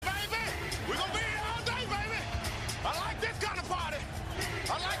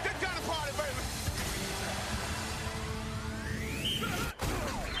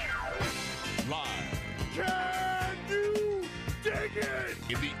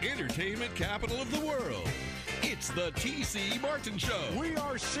entertainment capital of the world. It's the T.C. Martin Show. We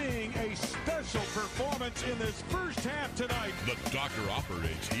are seeing a special performance in this first half tonight. The doctor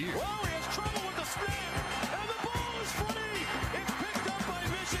operates here. Oh, he has trouble with the snap, and the ball is free. It's picked up by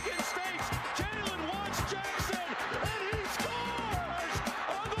Michigan State. Jalen Watts Jackson, and he scores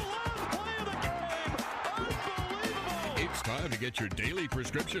on the last play of the game. Unbelievable. It's time to get your daily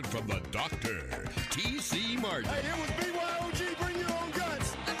prescription from the doctor, T.C. Martin. Hey, it was BYOG, bring your own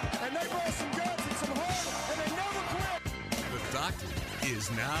guts. And they brought some guts and some heart, and they never quit. The doctor is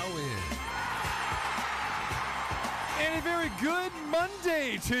now in. And a very good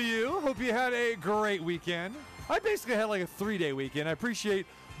Monday to you. Hope you had a great weekend. I basically had like a 3-day weekend. I appreciate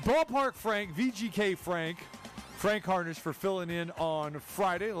Ballpark Frank, VGK Frank Harnish for filling in on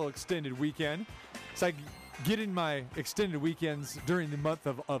Friday, a little extended weekend. It's like getting my extended weekends during the month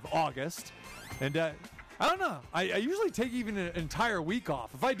of August. And I don't know. I usually take even an entire week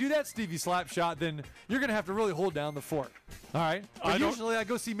off. If I do that, Stevie Slapshot, then you're going to have to really hold down the fort. All right? But usually I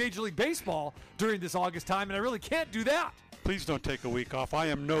go see Major League Baseball during this August time, and I really can't do that. Please don't take a week off. I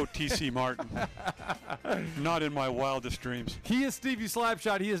am no T.C. Martin. Not in my wildest dreams. He is Stevie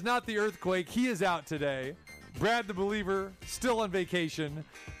Slapshot. He is not the Earthquake. He is out today. Brad the Believer, still on vacation.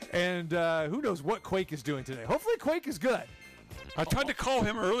 And who knows what Quake is doing today. Hopefully Quake is good. I tried to call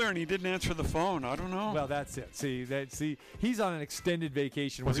him earlier, and he didn't answer the phone. I don't know. Well, that's it. See, he's on an extended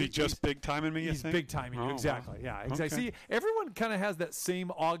vacation. Was he just big-timing me, you He's think? big-timing you, exactly. Wow. Yeah, exactly. Okay. See, everyone kind of has that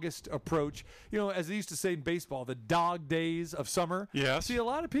same August approach. You know, as they used to say in baseball, the dog days of summer. Yes. See, a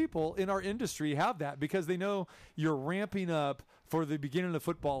lot of people in our industry have that because they know you're ramping up for the beginning of the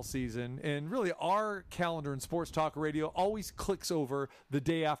football season. And really, our calendar in Sports Talk Radio always clicks over the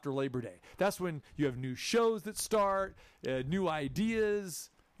day after Labor Day. That's when you have new shows that start, new ideas,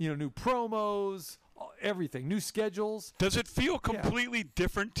 new promos, everything, new schedules. Does it feel completely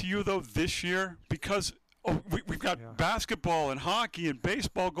different to you, though, this year? Because we've got basketball and hockey and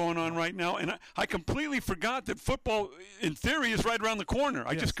baseball going on right now, and I completely forgot that football, in theory, is right around the corner.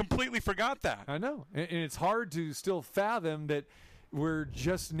 I just completely forgot that. I know, and it's hard to still fathom that we're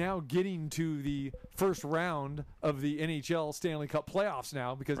just now getting to the first round of the NHL Stanley Cup playoffs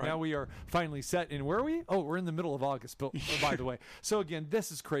now, because now we are finally set in, where are we? Oh, we're in the middle of August, by the way. So again,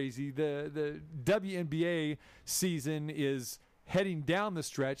 this is crazy. The WNBA season is heading down the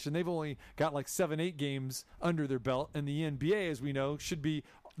stretch, and they've only got like 7-8 games under their belt, and the NBA, as we know,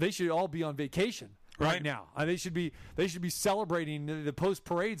 they should all be on vacation right now. They should be celebrating. The post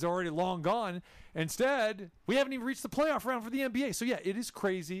parade's already long gone. Instead, we haven't even reached the playoff round for the NBA. So yeah, it is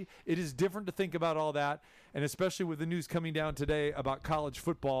crazy. It is different to think about all that, and especially with the news coming down today about college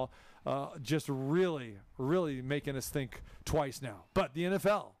football, just really, really making us think twice now. But the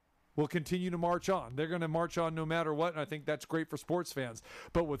NFL will continue to march on. They're going to march on no matter what, and I think that's great for sports fans.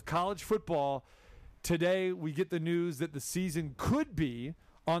 But with college football, today we get the news that the season could be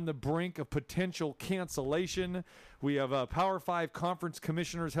on the brink of potential cancellation. We have Power 5 conference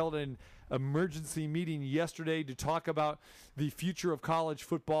commissioners held an emergency meeting yesterday to talk about the future of college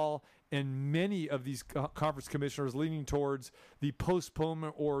football, and many of these conference commissioners leaning towards the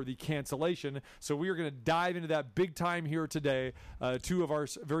postponement or the cancellation. So we are going to dive into that big time here today. Two of our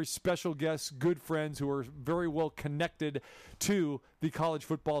very special guests, good friends who are very well connected to the college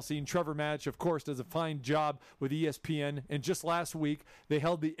football scene. Trevor Matich, of course, does a fine job with ESPN. And just last week, they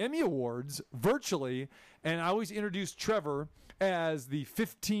held the Emmy Awards virtually. And I always introduced Trevor as the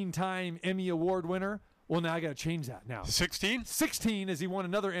 15-time Emmy Award winner. Well, now I got to change that now. 16? 16, as he won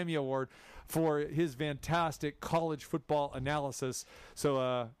another Emmy Award for his fantastic college football analysis.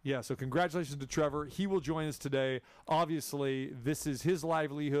 So, so congratulations to Trevor. He will join us today. Obviously, this is his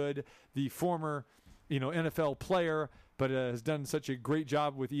livelihood, the former NFL player, but has done such a great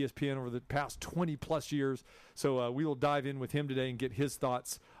job with ESPN over the past 20-plus years. So we will dive in with him today and get his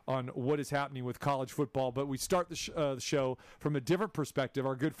thoughts on what is happening with college football. But we start the show from a different perspective.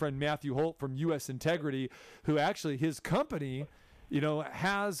 Our good friend Matthew Holt from U.S. Integrity, who actually his company,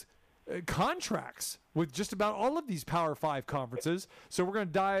 has contracts with just about all of these Power 5 conferences. So we're going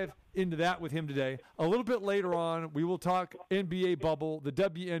to dive into that with him today. A little bit later on, we will talk NBA bubble, the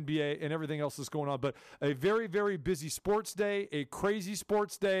WNBA, and everything else that's going on. But a very, very busy sports day, a crazy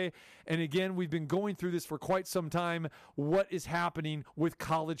sports day. And again, we've been going through this for quite some time. What is happening with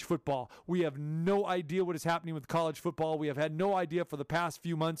college football? We have no idea what is happening with college football. We have had no idea for the past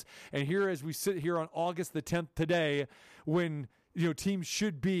few months. And here, as we sit here on August the 10th today, when teams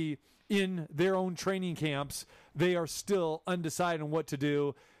should be in their own training camps, they are still undecided on what to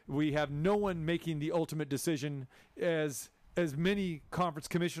do. We have no one making the ultimate decision as as many conference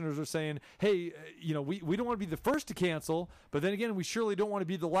commissioners are saying, hey, we don't want to be the first to cancel, but then again, we surely don't want to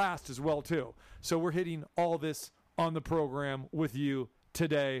be the last as well, too. So we're hitting all this on the program with you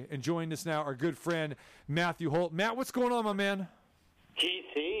today. And joining us now, our good friend, Matthew Holt. Matt, what's going on, my man?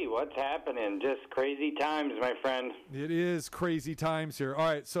 GC, what's happening? Just crazy times, my friend. It is crazy times here. All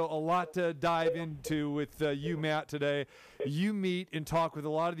right, so a lot to dive into with you, Matt, today. You meet and talk with a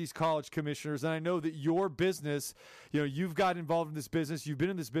lot of these college commissioners, and I know that your business, you've got involved in this business. You've been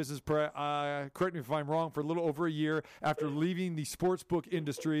in this business, correct me if I'm wrong, for a little over a year after leaving the sports book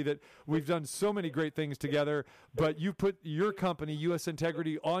industry. That we've done so many great things together, but you put your company, U.S.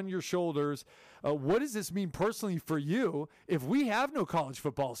 Integrity, on your shoulders. What does this mean personally for you if we have no college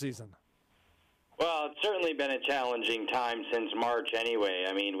football season? Well, it's certainly been a challenging time since March anyway.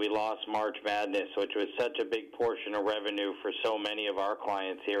 I mean, we lost March Madness, which was such a big portion of revenue for so many of our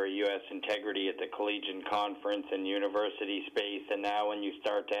clients here at U.S. Integrity at the collegiate conference and university space. And now when you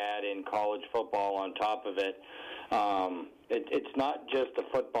start to add in college football on top of it, it's not just the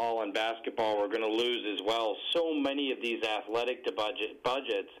football and basketball we're going to lose as well. So many of these athletic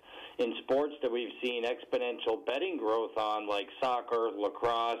budgets in sports that we've seen exponential betting growth on, like soccer,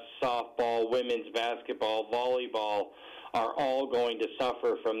 lacrosse, softball, women's basketball, volleyball, are all going to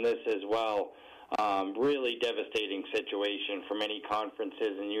suffer from this as well. Really devastating situation for many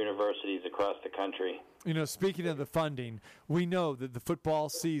conferences and universities across the country. Speaking of the funding, we know that the football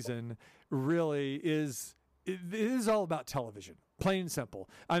season really is all about television. Plain and simple.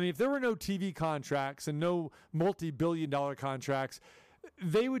 I mean, if there were no TV contracts and no multi-billion-dollar contracts,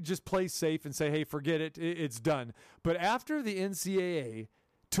 they would just play safe and say, hey, forget it, it's done. But after the NCAA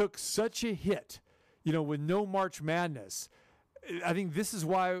took such a hit, with no March Madness, I think this is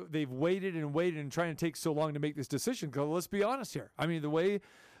why they've waited and trying to take so long to make this decision. Because let's be honest here. I mean, the way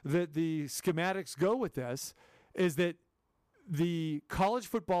that the schematics go with this is that the college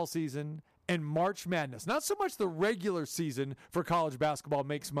football season and March Madness, not so much the regular season for college basketball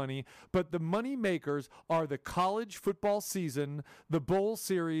makes money, but the money makers are the college football season, the bowl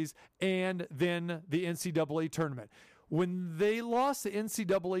series, and then the NCAA tournament. When they lost the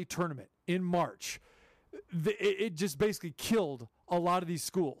NCAA tournament in March, it just basically killed a lot of these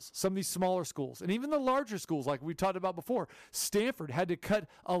schools, some of these smaller schools, and even the larger schools like we talked about before. Stanford had to cut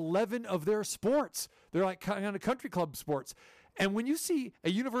 11 of their sports. They're like kind of country club sports. And when you see a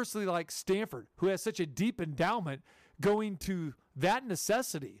university like Stanford, who has such a deep endowment, going to that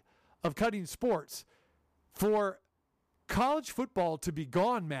necessity of cutting sports for college football to be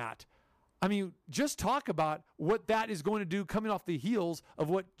gone, Matt, I mean, just talk about what that is going to do coming off the heels of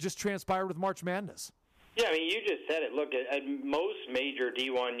what just transpired with March Madness. Yeah, I mean, you just said it. Look, at most major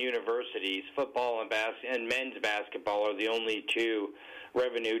D1 universities, football and men's basketball are the only two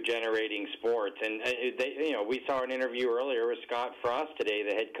revenue-generating sports. And we saw an interview earlier with Scott Frost today,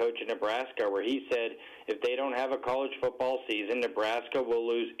 the head coach of Nebraska, where he said if they don't have a college football season, Nebraska will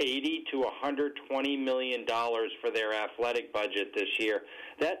lose $80 to $120 million for their athletic budget this year.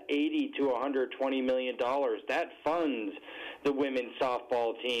 That $80 to $120 million, that funds the women's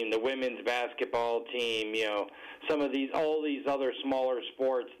softball team, the women's basketball team, all these other smaller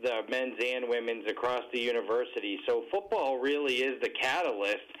sports, the men's and women's across the university. So football really is the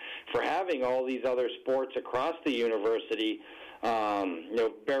catalyst for having all these other sports across the university.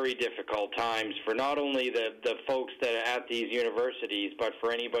 Very difficult times for not only the folks that are at these universities, but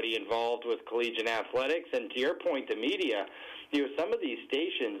for anybody involved with collegiate athletics. And to your point, the media, some of these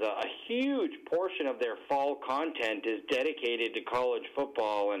stations, a huge portion of their fall content is dedicated to college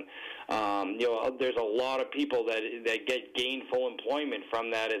football, and there's a lot of people that get gainful employment from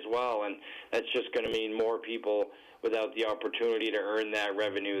that as well, and that's just going to mean more people without the opportunity to earn that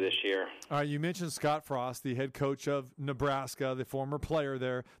revenue this year. All right, you mentioned Scott Frost, the head coach of Nebraska, the former player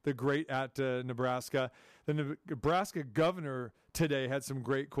there, the great at Nebraska. The Nebraska governor today had some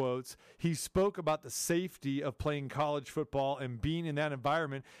great quotes. He spoke about the safety of playing college football, and being in that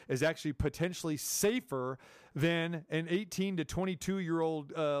environment is actually potentially safer than an 18 to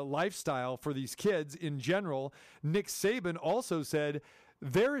 22-year-old lifestyle for these kids in general. Nick Saban also said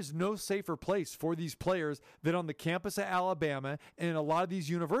there is no safer place for these players than on the campus of Alabama and a lot of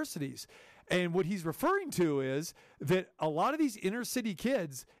these universities. And what he's referring to is that a lot of these inner city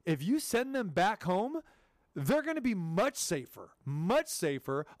kids, if you send them back home, they're going to be much safer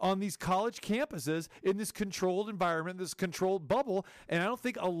on these college campuses in this controlled environment, this controlled bubble. And I don't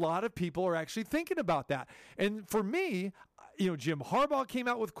think a lot of people are actually thinking about that. And for me, Jim Harbaugh came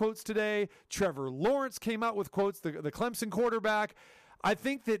out with quotes today. Trevor Lawrence came out with quotes, the Clemson quarterback. I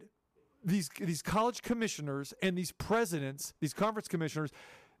think that these college commissioners and these presidents, these conference commissioners,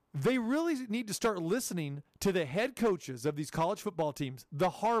 they really need to start listening to the head coaches of these college football teams, the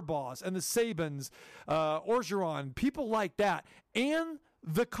Harbaughs and the Sabans, Orgeron, people like that, and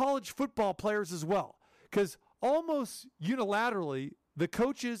the college football players as well. Because almost unilaterally, the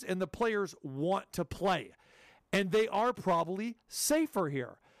coaches and the players want to play, and they are probably safer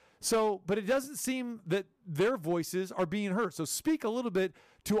here. So, but it doesn't seem that their voices are being heard. So speak a little bit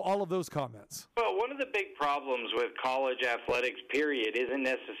to all of those comments. Well, one of the big problems with college athletics, period, isn't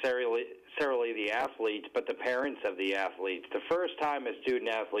necessarily the athletes, but the parents of the athletes. The first time a student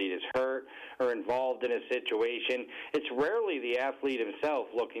athlete is hurt or involved in a situation, it's rarely the athlete himself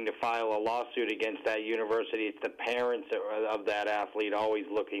looking to file a lawsuit against that university. It's the parents of that athlete always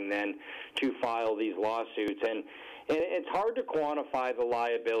looking then to file these lawsuits. And it's hard to quantify the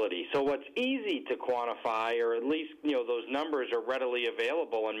liability. So what's easy to quantify, or at least those numbers are readily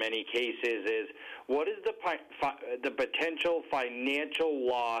available in many cases, is what is the potential financial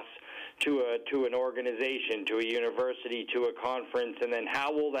loss to an organization, to a university, to a conference, and then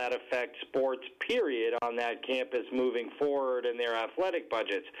how will that affect sports, period, on that campus moving forward and their athletic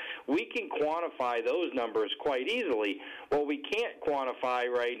budgets? We can quantify those numbers quite easily. What we can't quantify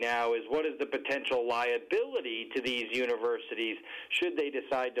right now is what is the potential liability to these universities should they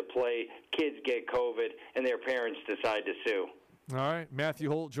decide to play, kids get COVID, and their parents decide to sue. All right, Matthew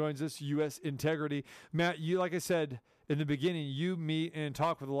Holt joins us, U.S. Integrity. Matt, you, like I said in the beginning, you meet and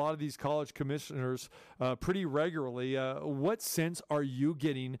talk with a lot of these college commissioners pretty regularly. What sense are you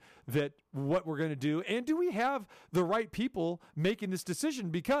getting that what we're going to do? And do we have the right people making this decision?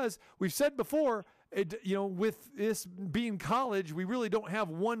 Because we've said before, with this being college, we really don't have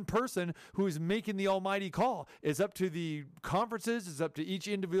one person who is making the almighty call. It's up to the conferences. It's up to each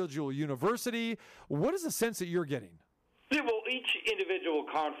individual university. What is the sense that you're getting? Yeah, well, each individual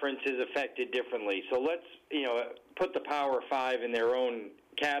conference is affected differently. So let's, put the Power Five in their own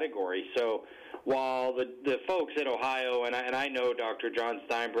category. So while the folks at Ohio, and I know Dr. John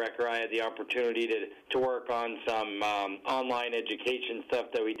Steinbrecher, I had the opportunity to work on some online education stuff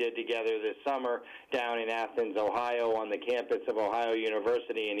that we did together this summer down in Athens, Ohio, on the campus of Ohio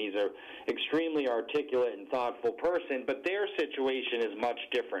University, and he's an extremely articulate and thoughtful person, but their situation is much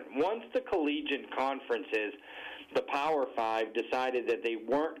different. Once the collegiate conferences, the Power Five, decided that they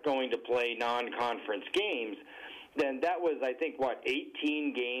weren't going to play non-conference games, then that was, I think,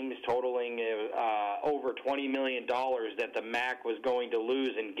 18 games totaling over $20 million that the MAC was going to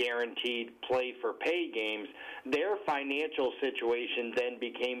lose in guaranteed play-for-pay games. Their financial situation then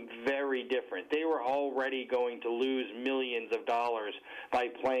became very different. They were already going to lose millions of dollars by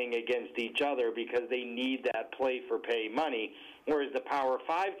playing against each other because they need that play-for-pay money. Whereas the Power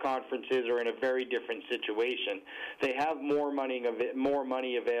Five conferences are in a very different situation. They have more money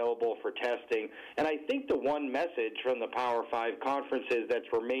available for testing. And I think the one message from the Power Five conferences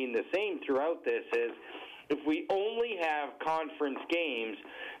that's remained the same throughout this is, if we only have conference games,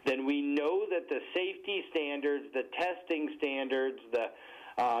 then we know that the safety standards, the testing standards,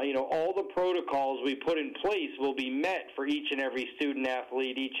 all the protocols we put in place will be met for each and every student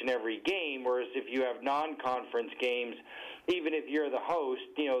athlete, each and every game. Whereas if you have non-conference games, even if you're the host,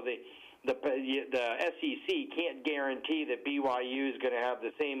 the SEC can't guarantee that BYU is going to have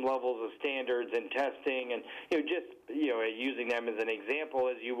the same levels of standards and testing, and using them as an example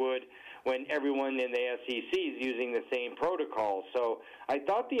as you would when everyone in the SEC is using the same protocols. So I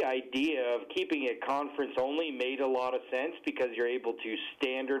thought the idea of keeping it conference only made a lot of sense because you're able to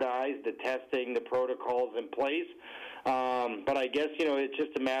standardize the testing, the protocols in place. But I guess, it's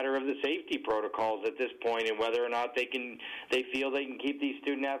just a matter of the safety protocols at this point and whether or not they feel they can keep these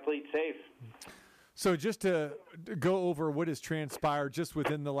student athletes safe. So just to go over what has transpired just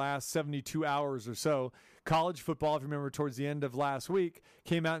within the last 72 hours or so, college football, if you remember, towards the end of last week,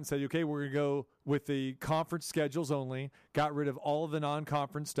 came out and said, okay, we're going to go with the conference schedules only, got rid of all of the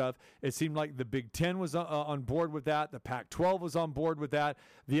non-conference stuff. It seemed like the Big Ten was on board with that. The Pac-12 was on board with that.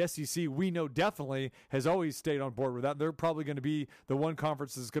 The SEC, we know definitely, has always stayed on board with that. They're probably going to be the one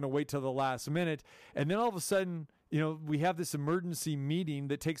conference that's going to wait till the last minute. And then all of a sudden, we have this emergency meeting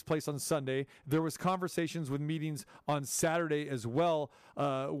that takes place on Sunday. There was conversations with meetings on Saturday as well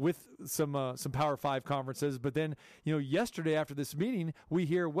with some Power Five conferences. But then, yesterday after this meeting, we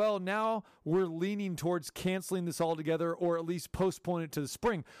hear, well, now we're leaning towards canceling this altogether or at least postpone it to the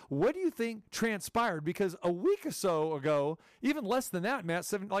spring. What do you think transpired? Because a week or so ago, even less than that,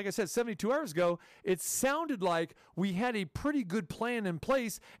 Matt, like I said, 72 hours ago, it sounded like we had a pretty good plan in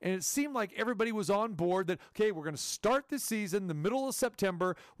place, and it seemed like everybody was on board that, okay, we're going to start the season the middle of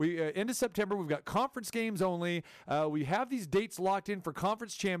September. End of September, we've got conference games only. We have these dates locked in for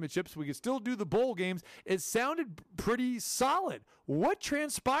conference championships. We can still do the bowl games. It sounded pretty solid. What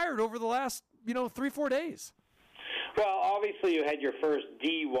transpired over the last 3-4 days? Well, obviously you had your first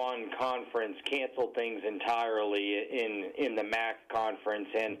D1 conference cancel things entirely in the MAC conference,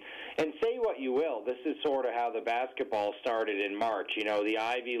 and say what you will, this is sort of how the basketball started in March. The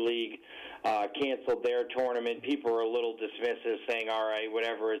Ivy League canceled their tournament. People were a little dismissive, saying, all right,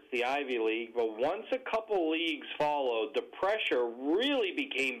 whatever, it's the Ivy League. But once a couple leagues followed, the pressure really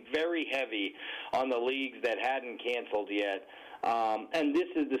became very heavy on the leagues that hadn't canceled yet. And this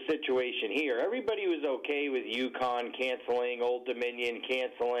is the situation here. Everybody was okay with UConn canceling, Old Dominion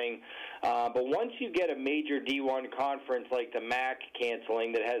canceling, but once you get a major D1 conference like the MAC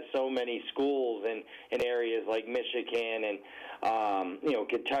canceling that has so many schools in areas like Michigan and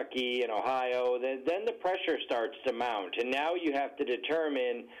Kentucky and Ohio, then the pressure starts to mount. And now you have to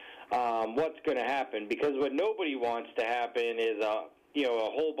determine what's going to happen, because what nobody wants to happen is a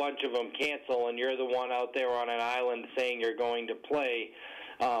whole bunch of them cancel, and you're the one out there on an island saying you're going to play,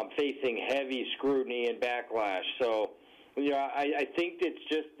 facing heavy scrutiny and backlash. So, I think it's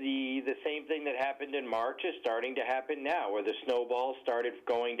just the same thing that happened in March is starting to happen now, where the snowball started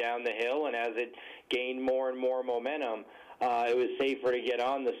going down the hill, and as it gained more and more momentum, it was safer to get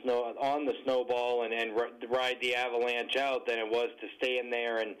on the snowball and ride the avalanche out than it was to stay in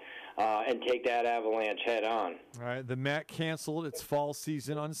there and take that avalanche head on. All right, the MAC canceled its fall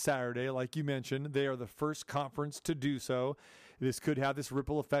season on Saturday, like you mentioned. They are the first conference to do so. This could have this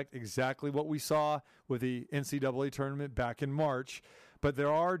ripple effect, exactly what we saw with the NCAA tournament back in March. But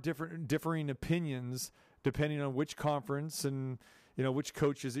there are differing opinions depending on which conference and which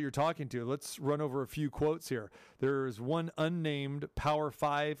coaches that you're talking to. Let's run over a few quotes here. There's one unnamed Power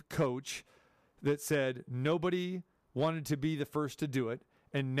 5 coach that said nobody wanted to be the first to do it,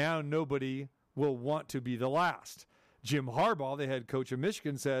 and now nobody will want to be the last. Jim Harbaugh, the head coach of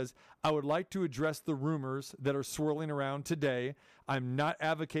Michigan, says, I would like to address the rumors that are swirling around today. I'm not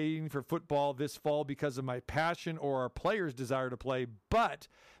advocating for football this fall because of my passion or our players' desire to play, but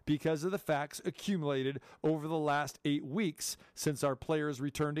because of the facts accumulated over the last 8 weeks since our players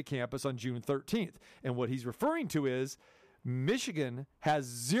returned to campus on June 13th. And what he's referring to is Michigan has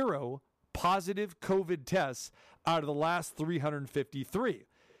 0 positive COVID tests out of the last 353.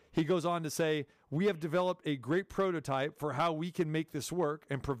 He goes on to say, we have developed a great prototype for how we can make this work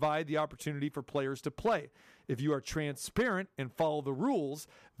and provide the opportunity for players to play. If you are transparent and follow the rules,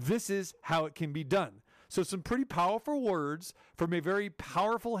 this is how it can be done. So some pretty powerful words from a very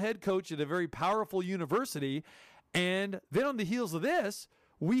powerful head coach at a very powerful university. And then on the heels of this,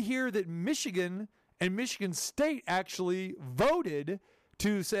 we hear that Michigan and Michigan State actually voted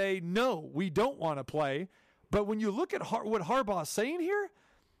to say, no, we don't want to play. But when you look at what Harbaugh's saying here,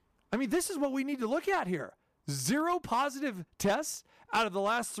 I mean, this is what we need to look at here. 0 positive tests out of the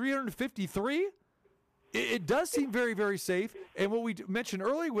last 353. It does seem very, very safe. And what we mentioned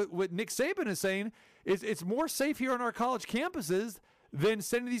earlier, what Nick Saban is saying, is it's more safe here on our college campuses than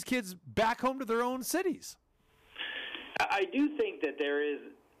sending these kids back home to their own cities. I do think that there is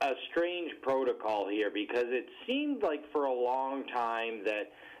a strange protocol here, because it seemed like for a long time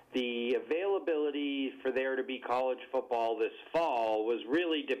that the availability for there to be college football this fall was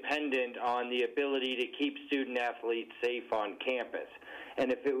really dependent on the ability to keep student athletes safe on campus.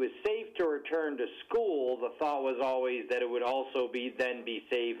 And if it was safe to return to school, the thought was always that it would also be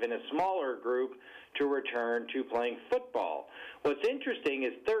safe in a smaller group to return to playing football. What's interesting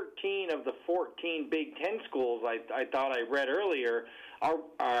is 13 of the 14 Big Ten schools I thought I read earlier are,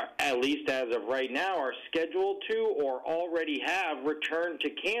 at least as of right now, are scheduled to or already have returned to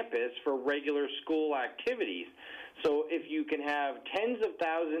campus for regular school activities. So if you can have tens of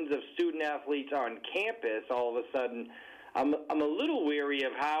thousands of student athletes on campus, all of a sudden, I'm a little weary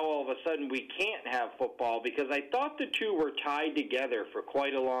of how all of a sudden we can't have football, because I thought the two were tied together for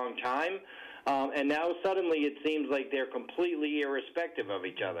quite a long time. And now suddenly it seems like they're completely irrespective of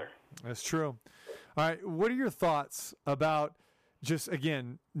each other. That's true. All right, what are your thoughts about just,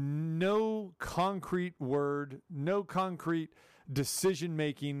 again, no concrete word, no concrete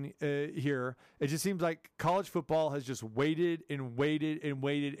decision-making here? It just seems like college football has just waited and waited and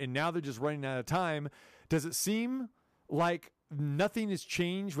waited, and now they're just running out of time. Does it seem like nothing has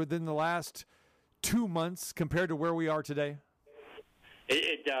changed within the last 2 months compared to where we are today?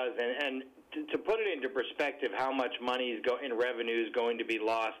 It does, and to put it into perspective, how much money in revenue is going to be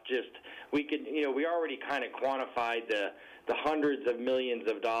lost. We already kind of quantified the the hundreds of millions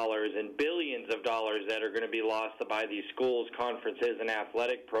of dollars and billions of dollars that are going to be lost by these schools, conferences, and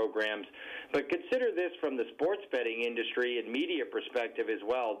athletic programs. But consider this from the sports betting industry and media perspective as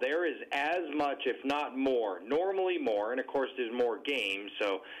well. There is as much, if not more, normally more, and of course there's more games,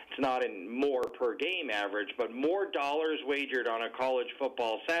 so it's not in more per game average, but more dollars wagered on a college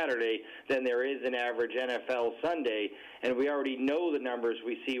football Saturday than there is an average NFL Sunday. And we already know the numbers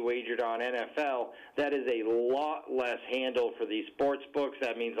we see wagered on NFL. That is a lot less handle for these sports books.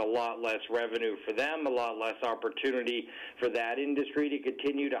 That means a lot less revenue for them, a lot less opportunity for that industry to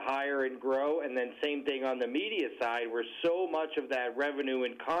continue to hire and grow. And then same thing on the media side, where so much of that revenue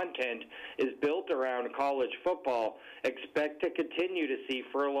and content is built around college football. Expect to continue to see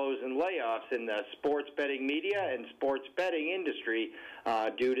furloughs and layoffs in the sports betting media and sports betting industry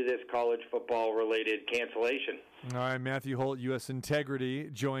due to this college football-related cancellation. All right, Matthew Holt, U.S. Integrity,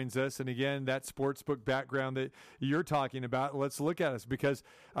 joins us. And again, that sportsbook background that you're talking about, let's look at us because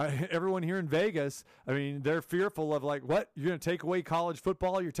everyone here in Vegas, I mean, they're fearful of like, what? You're going to take away college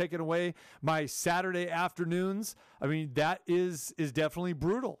football? You're taking away my Saturday afternoons? I mean, that is definitely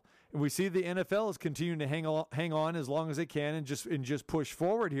brutal. And we see the NFL is continuing to hang on as long as they can and just push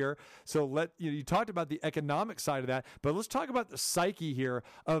forward here. So you talked about the economic side of that, but let's talk about the psyche here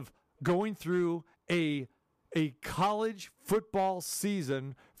of going through a college football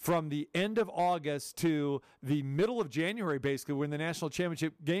season from the end of August to the middle of January, basically, when the national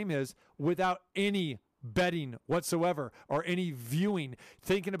championship game is, without any betting whatsoever or any viewing,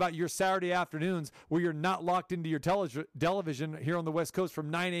 thinking about your Saturday afternoons where you're not locked into your television here on the West Coast from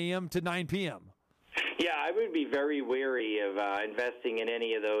 9 a.m. to 9 p.m. Yeah, I would be very wary of investing in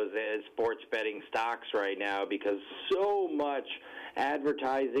any of those sports betting stocks right now because so much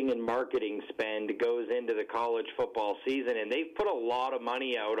advertising and marketing spend goes into the college football season, and they've put a lot of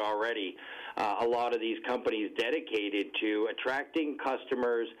money out already. A lot of these companies dedicated to attracting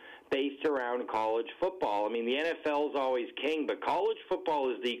customers based around college football. I mean, the NFL is always king, but college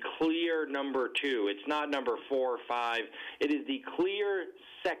football is the clear number 2. It's not number 4 or 5. It is the clear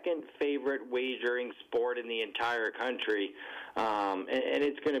second favorite wagering sport in the entire country. And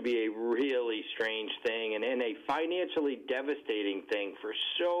it's going to be a really strange thing and a financially devastating thing for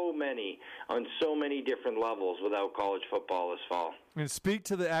so many, on so many different levels without college football this fall. And speak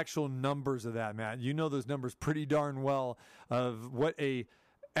to the actual numbers of that, Matt. You know those numbers pretty darn well of what a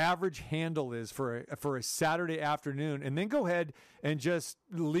average handle is for a Saturday afternoon, and then go ahead and just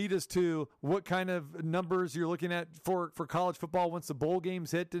lead us to what kind of numbers you're looking at for college football once the bowl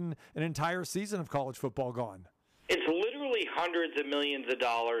games hit and an entire season of college football gone. It's literally hundreds of millions of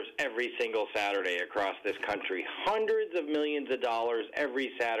dollars every single Saturday across this country. Hundreds of millions of dollars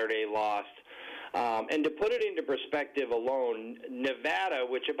every Saturday lost. And to put it into perspective alone, Nevada,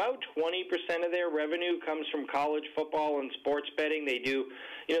 which about 20% of their revenue comes from college football and sports betting, they do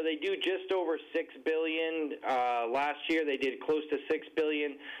just over $6 billion. Last year they did close to $6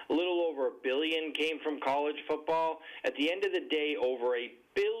 billion. A little over $1 billion came from college football. At the end of the day, over $1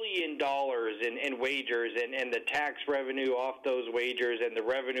 billion in wagers, and the tax revenue off those wagers and the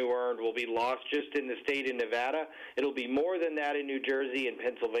revenue earned will be lost just in the state of Nevada. It'll be more than that in New Jersey and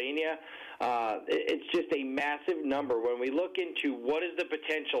Pennsylvania. It's just a massive number. When we look into what is the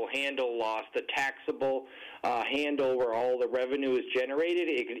potential handle loss, the taxable handle where all the revenue is generated,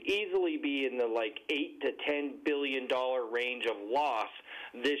 it could easily be in the like $8 to $10 billion range of loss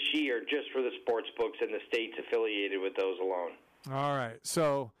this year just for the sports books and the states affiliated with those alone. All right.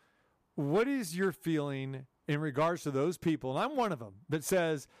 So what is your feeling in regards to those people, and I'm one of them, that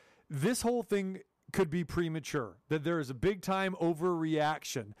says this whole thing could be premature, that there is a big-time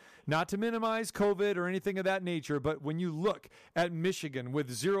overreaction, not to minimize COVID or anything of that nature, but when you look at Michigan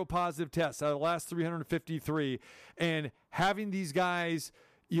with 0 positive tests out of the last 353 and having these guys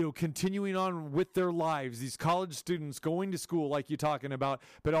continuing on with their lives, these college students going to school like you're talking about,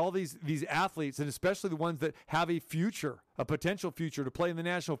 but all these athletes, and especially the ones that have a potential future to play in the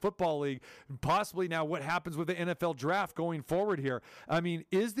National Football League, and possibly now what happens with the NFL draft going forward here. I mean,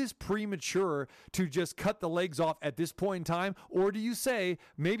 is this premature to just cut the legs off at this point in time? Or do you say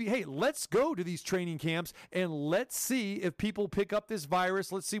maybe, hey, let's go to these training camps and let's see if people pick up this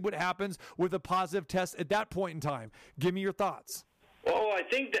virus. Let's see what happens with a positive test at that point in time. Give me your thoughts. Well, I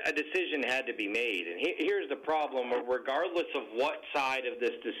think that a decision had to be made, and here's the problem. Regardless of what side of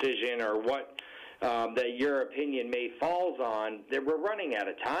this decision or what that your opinion may falls on, that we're running out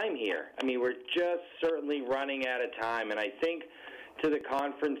of time here. I mean, we're just certainly running out of time, and I think to the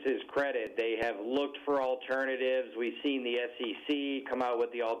conference's credit, they have looked for alternatives. We've seen the SEC come out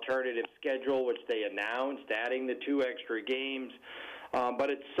with the alternative schedule, which they announced, adding the 2 extra games. But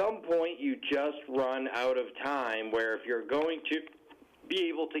at some point, you just run out of time where if you're going to be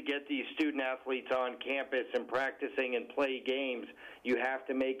able to get these student athletes on campus and practicing and play games, you have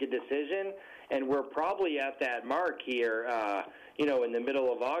to make a decision. And we're probably at that mark here, in the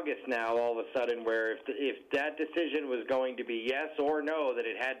middle of August now, all of a sudden, where if that decision was going to be yes or no, that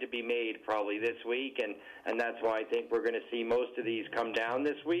it had to be made probably this week. And that's why I think we're going to see most of these come down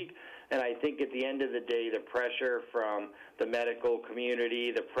this week. And I think at the end of the day, the pressure from the medical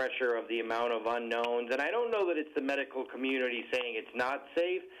community, the pressure of the amount of unknowns, and I don't know that it's the medical community saying it's not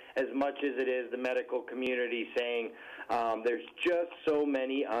safe as much as it is the medical community saying there's just so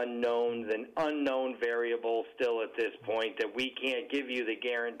many unknowns and unknown variables still at this point that we can't give you the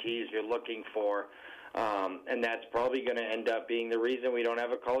guarantees you're looking for. And that's probably going to end up being the reason we don't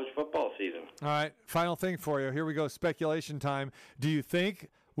have a college football season. All right, final thing for you. Here we go, speculation time. Do you think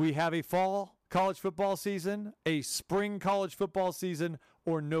we have a fall college football season, a spring college football season,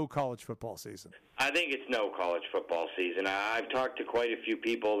 or no college football season? I think it's no college football season. I've talked to quite a few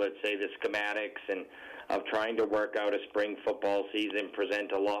people that say the schematics and of trying to work out a spring football season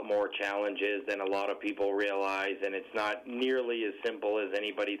present a lot more challenges than a lot of people realize, and it's not nearly as simple as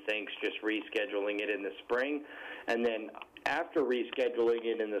anybody thinks, just rescheduling it in the spring. And then after rescheduling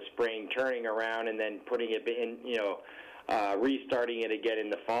it in the spring, turning around and then putting it in, restarting it again in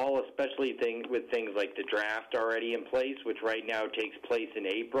the fall, especially with things like the draft already in place, which right now takes place in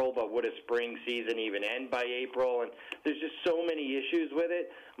April, but would a spring season even end by April? And there's just so many issues with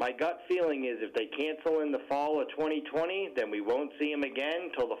it. My gut feeling is if they cancel in the fall of 2020, then we won't see them again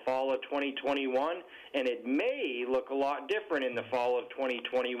until the fall of 2021, and it may look a lot different in the fall of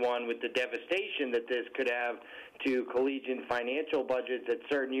 2021 with the devastation that this could have to collegiate financial budgets at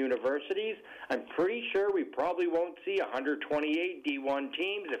certain universities. I'm pretty sure we probably won't see 128 D1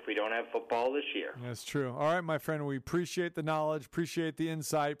 teams if we don't have football this year. That's true. All right, my friend, we appreciate the knowledge, appreciate the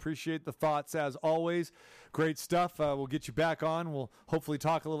insight, appreciate the thoughts as always. Great stuff. We'll get you back on. We'll hopefully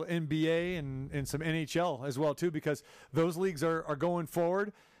talk a little NBA and some NHL as well, too, because those leagues are going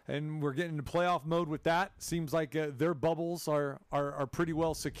forward, and we're getting into playoff mode with that. Seems like their bubbles are pretty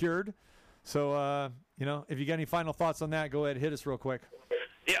well secured. So, if you got any final thoughts on that, go ahead, hit us real quick.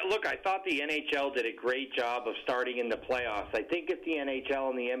 Yeah, look, I thought the NHL did a great job of starting in the playoffs. I think if the NHL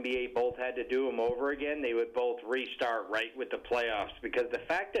and the NBA both had to do them over again, they would both restart right with the playoffs, because the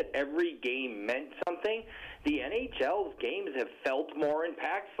fact that every game meant something, the NHL's games have felt more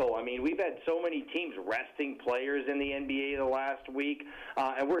impactful. I mean, we've had so many teams resting players in the NBA the last week,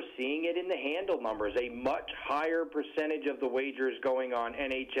 and we're seeing it in the handle numbers. A much higher percentage of the wagers going on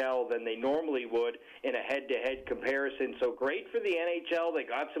NHL than they normally would in a head-to-head comparison. So great for the NHL. They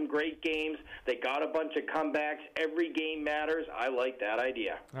got some great games. They got a bunch of comebacks. Every game matters. I like that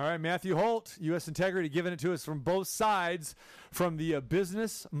idea. All right, Matthew Holt, U.S. Integrity, giving it to us from both sides, from the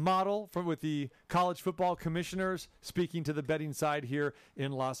business model, with the college football commissioners, speaking to the betting side here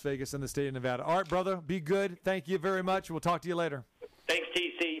in Las Vegas and the state of Nevada. All right, brother, be good. Thank you very much. We'll talk to you later. Thanks,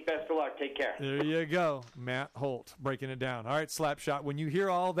 TC. Best of luck. Take care. There you go. Matt Holt breaking it down. All right, Slapshot, when you hear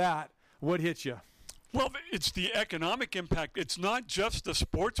all that, what hits you? Well, it's the economic impact. It's not just the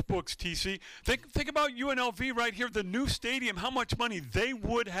sports books, TC. Think about UNLV right here, the new stadium, how much money they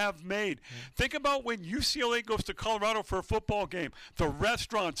would have made. Think about when UCLA goes to Colorado for a football game, the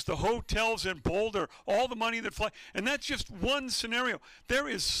restaurants, the hotels in Boulder, all the money that fly. And that's just one scenario. There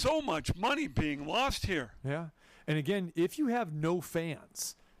is so much money being lost here. Yeah. And again, if you have no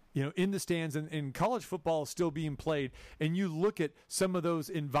fans, in the stands, and college football is still being played, and you look at some of those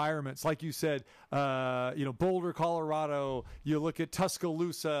environments, like you said, Boulder, Colorado, you look at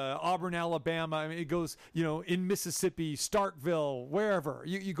Tuscaloosa, Auburn, Alabama, I mean, it goes, in Mississippi, Starkville, wherever.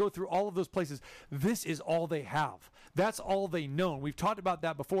 You go through all of those places. This is all they have. That's all they know. We've talked about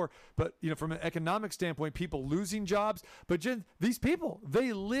that before, but, from an economic standpoint, people losing jobs, but these people,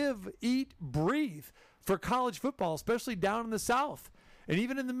 they live, eat, breathe for college football, especially down in the South. And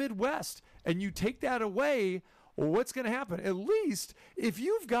even in the Midwest, and you take that away, what's going to happen? At least if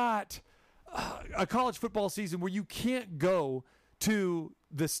you've got a college football season where you can't go to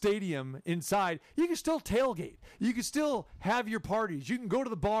the stadium inside, you can still tailgate. You can still have your parties. You can go to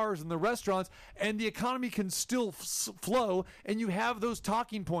the bars and the restaurants, and the economy can still flow, and you have those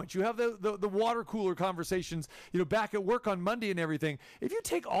talking points. You have the water cooler conversations, back at work on Monday and everything. If you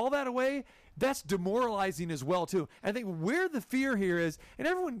take all that away, that's demoralizing as well, too. I think where the fear here is, and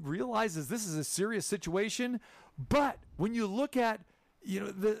everyone realizes this is a serious situation, but when you look at,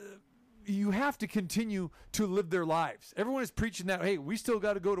 you have to continue to live their lives. Everyone is preaching that, hey, we still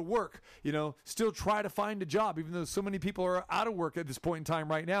got to go to work, still try to find a job, even though so many people are out of work at this point in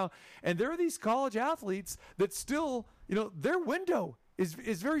time right now. And there are these college athletes that still, their window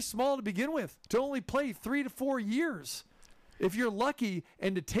is very small to begin with, to only play 3 to 4 years. If you're lucky,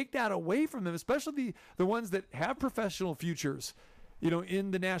 and to take that away from them, especially the ones that have professional futures, in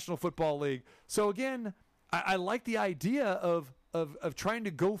the National Football League. So again, I like the idea of trying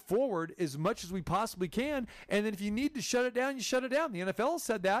to go forward as much as we possibly can. And then if you need to shut it down, you shut it down. The NFL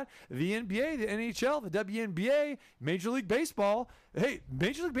said that. The NBA, the NHL, the WNBA, Major League Baseball. Hey,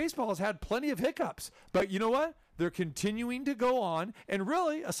 Major League Baseball has had plenty of hiccups. But you know what? They're continuing to go on. And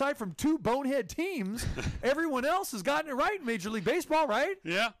really, aside from 2 bonehead teams, everyone else has gotten it right in Major League Baseball, right?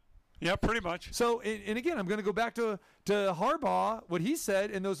 Yeah, pretty much. So, and again, I'm going to go back to Harbaugh, what he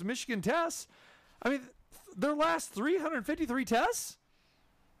said in those Michigan tests. I mean, their last 353 tests,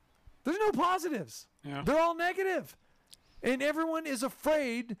 there's no positives. Yeah. They're all negative. And everyone is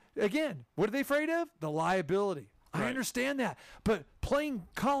afraid. Again, what are they afraid of? The liability. Right. I understand that. But playing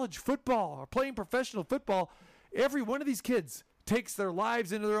college football or playing professional football, every one of these kids takes their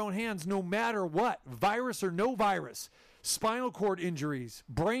lives into their own hands no matter what, virus or no virus. Spinal cord injuries,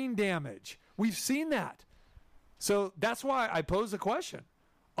 brain damage. We've seen that. So that's why I pose the question.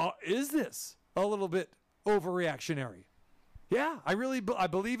 Is this a little bit overreactionary? Yeah, I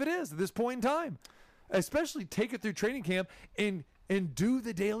believe it is at this point in time. Especially take it through training camp and do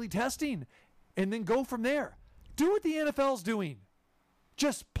the daily testing and then go from there. Do what the NFL's doing.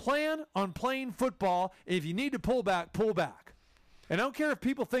 Just plan on playing football. If you need to pull back, pull back. And I don't care if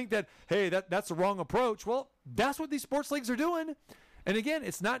people think that, hey, that's the wrong approach. Well, that's what these sports leagues are doing. And again,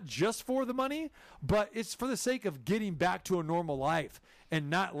 it's not just for the money, but it's for the sake of getting back to a normal life and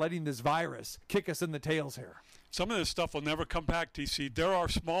not letting this virus kick us in the tails here. Some of this stuff will never come back, TC. There are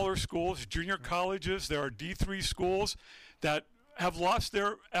smaller schools, junior colleges, there are D3 schools that have lost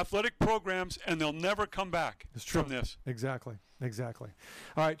their athletic programs, and they'll never come back from this. Exactly.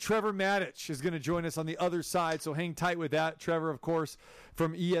 All right, Trevor Matich is going to join us on the other side, so hang tight with that. Trevor, of course,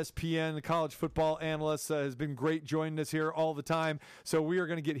 from ESPN, the college football analyst, has been great joining us here all the time. So we are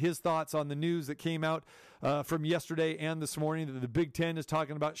going to get his thoughts on the news that came out from yesterday and this morning that the Big Ten is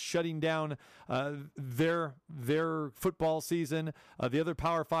talking about shutting down their football season. The other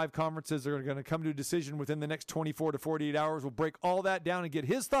Power 5 conferences are going to come to a decision within the next 24 to 48 hours. We'll break all that down and get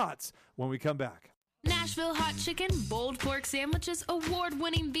his thoughts when we come back. Nashville hot chicken, bold pork sandwiches,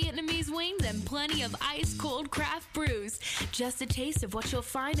 award-winning Vietnamese wings, and plenty of ice-cold craft brews. Just a taste of what you'll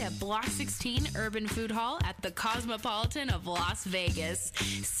find at Block 16 Urban Food Hall at the Cosmopolitan of Las Vegas.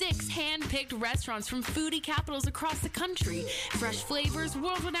 6 hand-picked restaurants from foodie capitals across the country. Fresh flavors,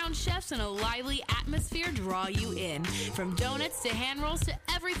 world-renowned chefs, and a lively atmosphere draw you in. From donuts to hand rolls to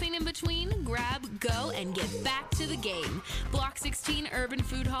everything in between, grab, go, and get back to the game. Block 16 Urban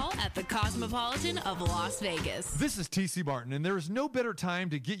Food Hall at the Cosmopolitan of Las Vegas. This is TC Martin, and there is no better time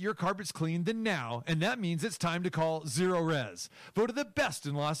to get your carpets clean than now, and that means it's time to call Zero Res. Voted the best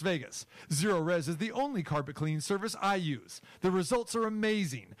in Las Vegas. Zero Res is the only carpet cleaning service I use. The results are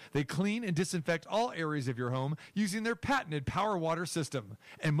amazing. They clean and disinfect all areas of your home using their patented Power Water system.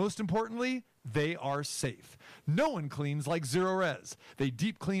 And most importantly, they are safe. No one cleans like Zero Res. They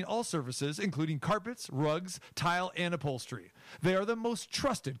deep clean all surfaces, including carpets, rugs, tile, and upholstery. They are the most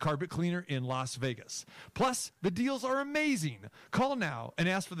trusted carpet cleaner in Las Vegas. Plus, the deals are amazing. Call now and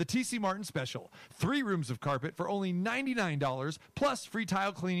ask for the TC Martin special. 3 rooms of carpet for only $99, plus free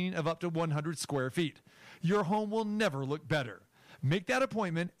tile cleaning of up to 100 square feet. Your home will never look better. Make that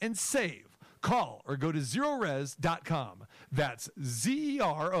appointment and save. Call or go to zerorez.com. That's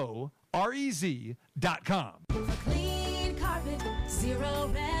ZEROREZ.com. For clean carpet,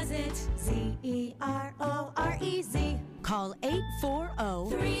 Zero Res it. ZEROREZ. Call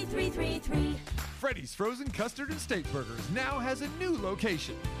 840-3333. Freddy's Frozen Custard and Steak Burgers now has a new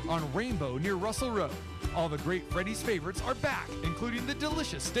location on Rainbow near Russell Road. All the great Freddy's favorites are back, including the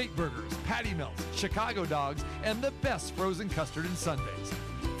delicious steak burgers, patty melts, Chicago dogs, and the best frozen custard and sundaes.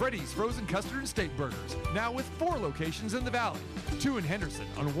 Freddy's Frozen Custard and Steak Burgers, now with 4 locations in the Valley. 2 in Henderson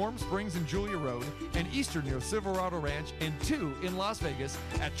on Warm Springs and Julia Road, and Eastern near Silverado Ranch, and 2 in Las Vegas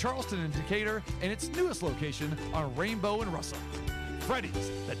at Charleston and Decatur, and its newest location on Rainbow and Russell.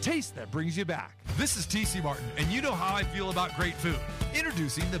 Freddy's, the taste that brings you back. This is TC Martin, and you know how I feel about great food.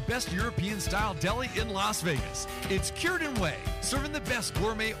 Introducing the best European-style deli in Las Vegas. It's Cured and Way, serving the best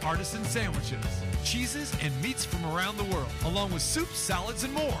gourmet artisan sandwiches, cheeses, and meats from around the world, along with soups, salads,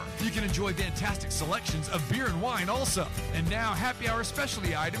 and more. You can enjoy fantastic selections of beer and wine also. And now, happy hour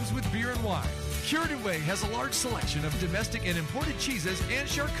specialty items with beer and wine. Cured and Way has a large selection of domestic and imported cheeses and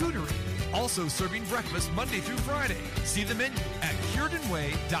charcuterie. Also serving breakfast Monday through Friday. See the menu at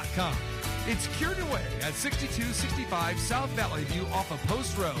curedandway.com. It's Cured Way at 6265 South Valley View off of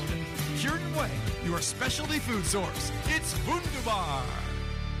Post Road. Cured Way, your specialty food source. It's Wunderbar.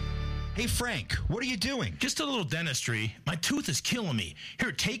 Hey, Frank, what are you doing? Just a little dentistry. My tooth is killing me.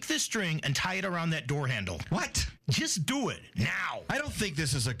 Here, take this string and tie it around that door handle. What? Just do it, now. I don't think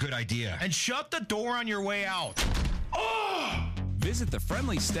this is a good idea. And shut the door on your way out. Oh! Visit the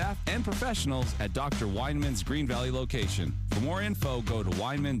friendly staff and professionals at Dr. Weinman's Green Valley location. For more info, go to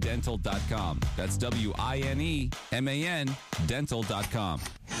WeinmanDental.com. That's WINEMAN dental.com.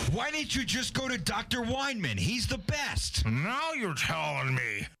 Why didn't you just go to Dr. Weinman? He's the best. Now you're telling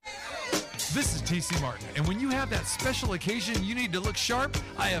me. This is TC Martin, and when you have that special occasion you need to look sharp,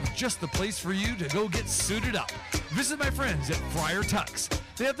 I have just the place for you to go get suited up. Visit my friends at Friar Tucks.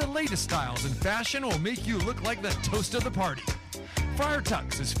 They have the latest styles and fashion will make you look like the toast of the party. Friar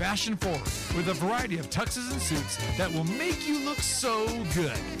Tucks is fashion forward with a variety of tuxes and suits that will make you look so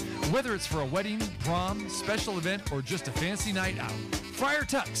good. Whether it's for a wedding, prom, special event, or just a fancy night out, Friar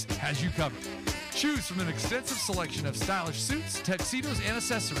Tucks has you covered. Choose from an extensive selection of stylish suits, tuxedos, and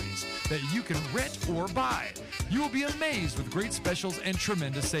accessories that you can rent or buy. You will be amazed with great specials and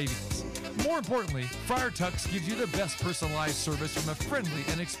tremendous savings. More importantly, Friar Tucks gives you the best personalized service from a friendly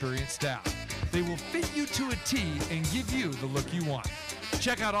and experienced staff. They will fit you to a T and give you the look you want.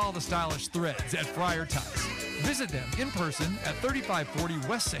 Check out all the stylish threads at Friar Tucks. Visit them in person at 3540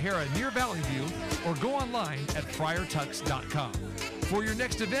 West Sahara near Valley View or go online at friartucks.com. For your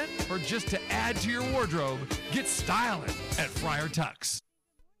next event or just to add to your wardrobe, get styling at Friar Tucks.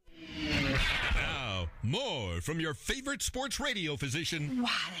 Now, more from your favorite sports radio physician. Wow,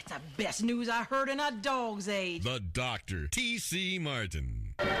 that's the best news I heard in a dog's age. The Dr. T.C.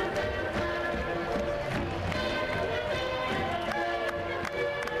 Martin.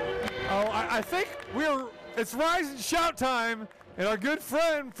 I think it's Rise and Shout time, and our good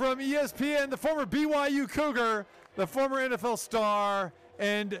friend from ESPN, the former BYU Cougar, the former NFL star,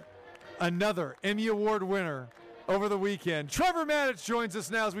 and another Emmy Award winner over the weekend. Trevor Matich joins us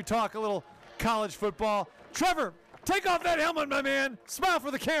now as we talk a little college football. Trevor, take off that helmet, my man. Smile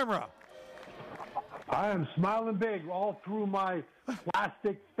for the camera. I am smiling big all through my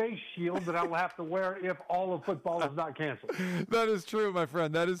plastic face shield that I will have to wear if all of football is not canceled. That is true, my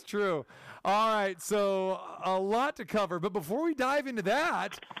friend. That is true. All right, so a lot to cover. But before we dive into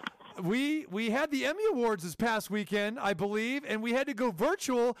that, we had the Emmy Awards this past weekend, I believe, and we had to go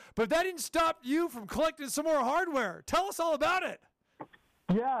virtual, but that didn't stop you from collecting some more hardware. Tell us all about it.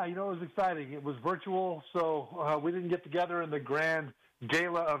 Yeah, it was exciting. It was virtual, so we didn't get together in the grand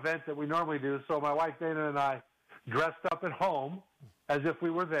gala event that we normally do. So my wife Dana and I dressed up at home as if we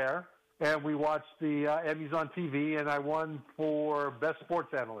were there, and we watched the Emmys on TV, and I won for Best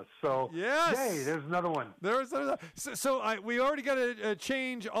Sports Analyst. So, yes. Yay, there's another one. We already got to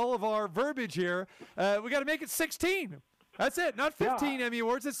change all of our verbiage here. We got to make it 16. That's it, not 15 Emmy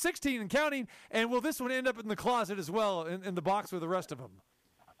Awards. It's 16 and counting. And will this one end up in the closet as well, in the box with the rest of them?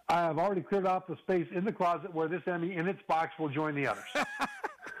 I have already cleared off the space in the closet where this Emmy in its box will join the others.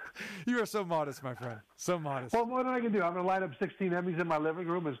 You are so modest, my friend. So modest. Well, what am I going to do? I'm going to line up 16 Emmys in my living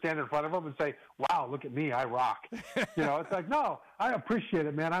room and stand in front of them and say, wow, look at me, I rock. It's like, no, I appreciate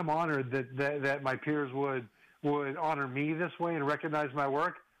it, man. I'm honored that my peers would honor me this way and recognize my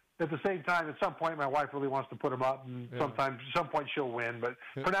work. At the same time, at some point, my wife really wants to put them up, and at some point she'll win. But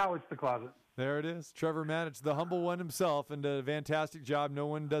for now, it's the closet. There it is. Trevor Matich, the humble one himself, and a fantastic job. No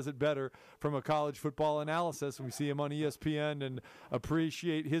one does it better from a college football analysis. We see him on ESPN and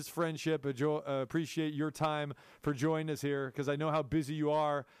appreciate his friendship, appreciate your time for joining us here because I know how busy you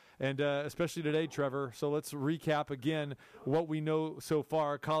are, and especially today, Trevor. So let's recap again what we know so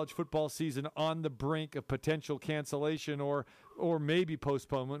far. College football season on the brink of potential cancellation or maybe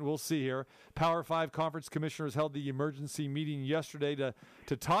postponement. We'll see here. Power 5 conference commissioners held the emergency meeting yesterday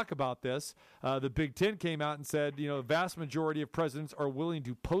to talk about this. The Big Ten came out and said, the vast majority of presidents are willing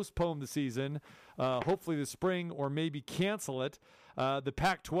to postpone the season, hopefully this spring, or maybe cancel it. The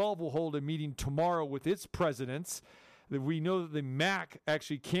Pac-12 will hold a meeting tomorrow with its presidents. We know that the MAC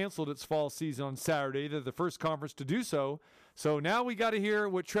actually canceled its fall season on Saturday. They're the first conference to do so. So now we got to hear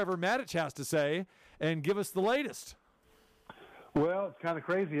what Trevor Matich has to say and give us the latest. Well, it's kind of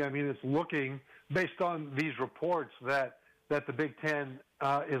crazy. I mean, it's looking, based on these reports, that the Big Ten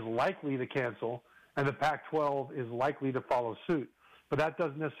is likely to cancel and the Pac-12 is likely to follow suit. But that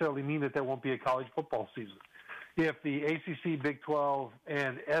doesn't necessarily mean that there won't be a college football season. If the ACC, Big 12,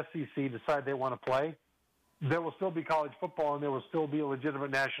 and SEC decide they want to play, there will still be college football and there will still be a legitimate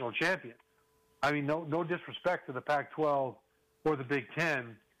national champion. I mean, no disrespect to the Pac-12 or the Big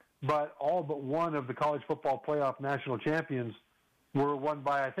Ten, but all but one of the college football playoff national champions were won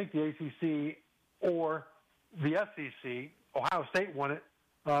by, I think, the ACC or the SEC. Ohio State won it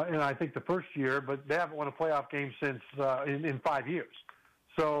in, I think, the first year, but they haven't won a playoff game since in 5 years.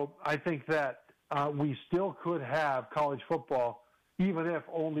 So I think that we still could have college football, even if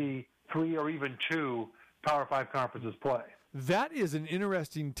only 3 or even 2 Power 5 conferences play. That is an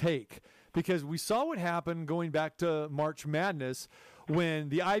interesting take, because we saw what happened going back to March Madness when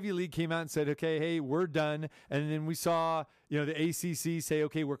the Ivy League came out and said, okay, hey, we're done. And then we saw, the ACC say,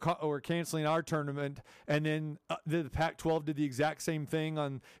 okay, we're canceling our tournament. And then the Pac-12 did the exact same thing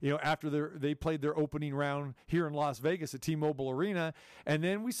on, after they played their opening round here in Las Vegas at T-Mobile Arena. And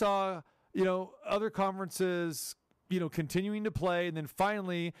then we saw, other conferences continuing to play. And then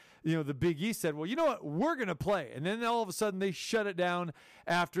finally, the Big East said, well, you know what, we're going to play. And then all of a sudden they shut it down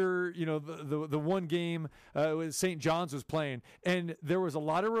after, the one game St. John's was playing. And there was a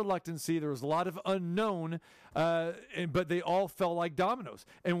lot of reluctancy. There was a lot of unknown, but they all fell like dominoes.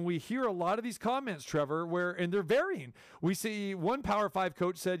 And we hear a lot of these comments, Trevor, and they're varying. We see one Power 5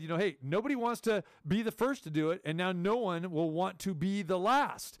 coach said, hey, nobody wants to be the first to do it. And now no one will want to be the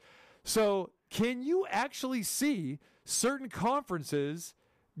last. So can you actually see certain conferences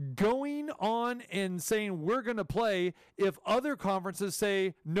going on and saying we're going to play if other conferences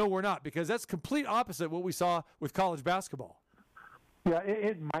say no, we're not? Because that's complete opposite what we saw with college basketball. Yeah,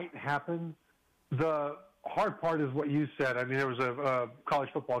 it might happen. The hard part is what you said. I mean, there was a college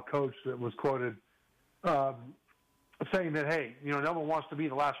football coach that was quoted saying that, hey, no one wants to be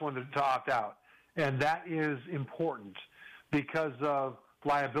the last one to opt out. And that is important because of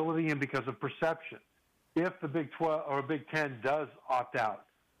liability and because of perception. If the Big 12 or Big 10 does opt out,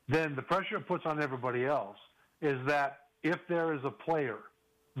 then the pressure it puts on everybody else is that if there is a player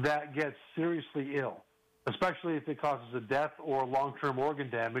that gets seriously ill, especially if it causes a death or long-term organ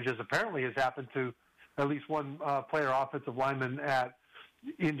damage, as apparently has happened to at least one player, offensive lineman at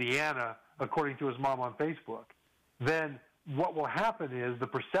Indiana, according to his mom on Facebook, then what will happen is the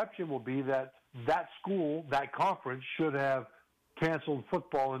perception will be that that school, that conference, should have canceled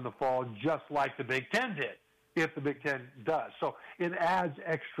football in the fall just like the Big Ten did, if the Big Ten does. So it adds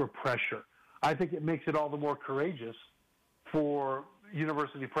extra pressure. I think it makes it all the more courageous for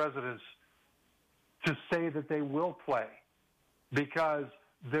university presidents to say that they will play, because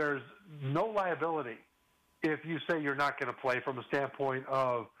there's no liability if you say you're not going to play from a standpoint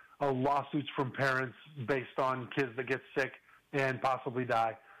of lawsuits from parents based on kids that get sick and possibly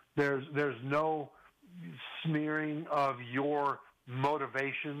die. There's no smearing of your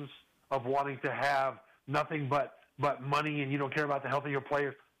motivations of wanting to have nothing but money, and you don't care about the health of your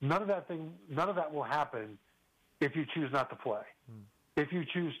players. None of that will happen if you choose not to play. If you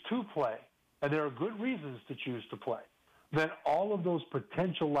choose to play, and there are good reasons to choose to play, then all of those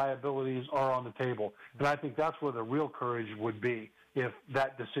potential liabilities are on the table. And I think that's where the real courage would be if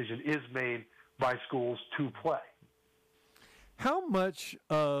that decision is made by schools to play. How much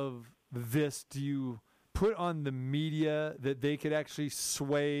of this do you put on the media that they could actually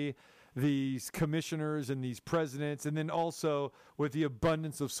sway these commissioners and these presidents, and then also with the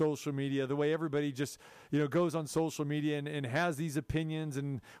abundance of social media, the way everybody just goes on social media and has these opinions,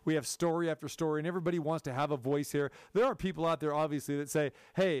 and we have story after story, and everybody wants to have a voice here. There are people out there obviously that say,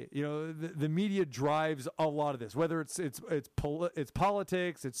 hey, the media drives a lot of this, whether it's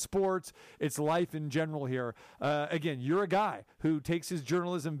politics, it's sports, it's life in general here. Again, you're a guy who takes his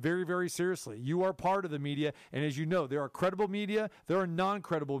journalism very, very seriously. You are part of the media, and as you know, there are credible media, there are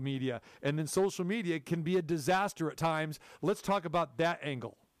non-credible media. And then social media can be a disaster at times. Let's talk about that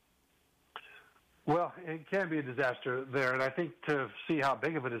angle. Well, it can be a disaster there. And I think to see how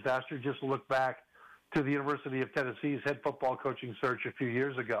big of a disaster, just look back to the University of Tennessee's head football coaching search a few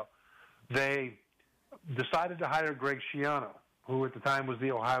years ago. They decided to hire Greg Schiano, who at the time was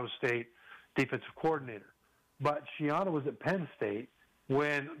the Ohio State defensive coordinator. But Schiano was at Penn State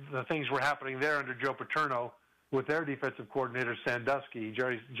when the things were happening there under Joe Paterno with their defensive coordinator, Sandusky,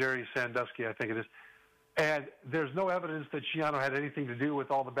 Jerry Sandusky, I think it is. And there's no evidence that Schiano had anything to do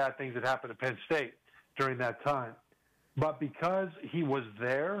with all the bad things that happened at Penn State during that time. But because he was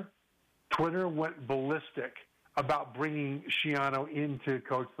there, Twitter went ballistic about bringing Schiano in to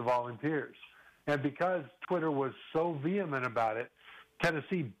coach the Volunteers. And because Twitter was so vehement about it,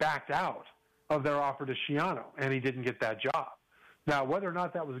 Tennessee backed out of their offer to Schiano, and he didn't get that job. Now, whether or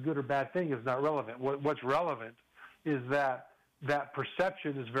not that was a good or bad thing is not relevant. What's relevant is that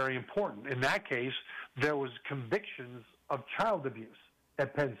perception is very important. In that case, there was convictions of child abuse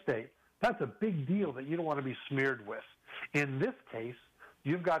at Penn State. That's a big deal that you don't want to be smeared with. In this case,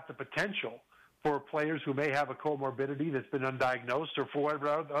 you've got the potential for players who may have a comorbidity that's been undiagnosed or for whatever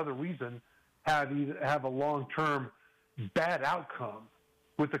other reason have a long-term bad outcome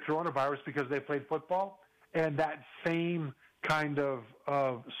with the coronavirus because they played football, and that same kind of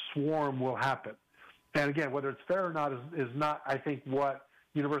swarm will happen. And again, whether it's fair or not is not, I think, what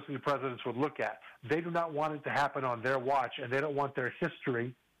university presidents would look at. They do not want it to happen on their watch, and they don't want their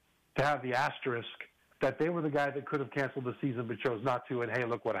history to have the asterisk that they were the guy that could have canceled the season but chose not to, and hey,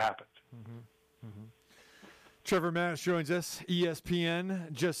 look what happened. Mm-hmm. Mm-hmm. Trevor Matich joins us.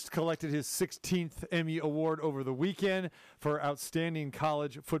 ESPN just collected his 16th Emmy Award over the weekend for outstanding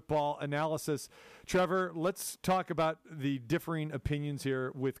college football analysis. Trevor, let's talk about the differing opinions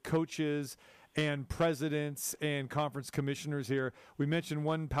here with coaches and presidents and conference commissioners here. We mentioned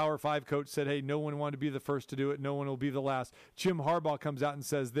one Power 5 coach said, hey, no one wanted to be the first to do it. No one will be the last. Jim Harbaugh comes out and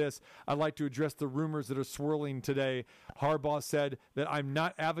says this: I'd like to address the rumors that are swirling today. Harbaugh said that I'm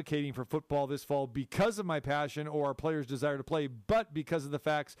not advocating for football this fall because of my passion or our players' desire to play, but because of the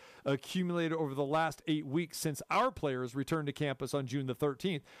facts accumulated over the last 8 weeks since our players returned to campus on June the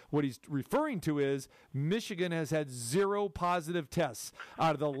 13th. What he's referring to is Michigan has had 0 positive tests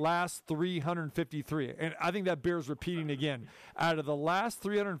out of the last 353. And I think that bears repeating again. Out of the last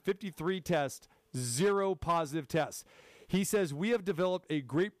 353 tests, 0 positive tests. He says, we have developed a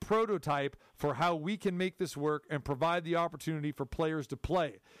great prototype for how we can make this work and provide the opportunity for players to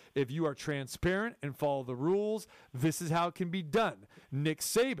play. If you are transparent and follow the rules, this is how it can be done. Nick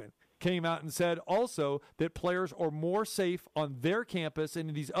Saban came out and said also that players are more safe on their campus and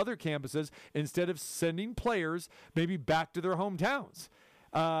in these other campuses instead of sending players maybe back to their hometowns.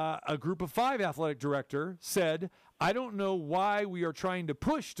 A Group of 5 athletic director said, I don't know why we are trying to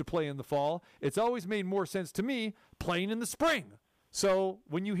push to play in the fall. It's always made more sense to me playing in the spring. So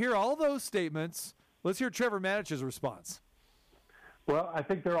when you hear all those statements, let's hear Trevor Matich's response. Well, I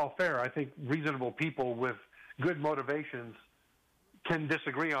think they're all fair. I think reasonable people with good motivations can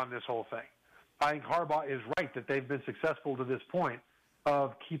disagree on this whole thing. I think Harbaugh is right that they've been successful to this point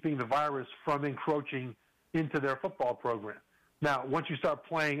of keeping the virus from encroaching into their football program. Now, once you start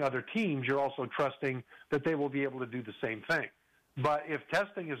playing other teams, you're also trusting that they will be able to do the same thing. But if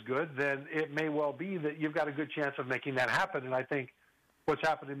testing is good, then it may well be that you've got a good chance of making that happen. And I think what's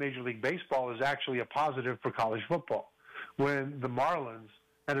happened in Major League Baseball is actually a positive for college football. When the Marlins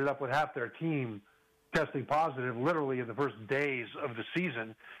ended up with half their team testing positive literally in the first days of the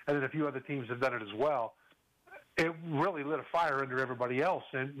season, and then a few other teams have done it as well, it really lit a fire under everybody else.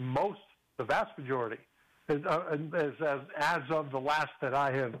 And the vast majority, as of the last that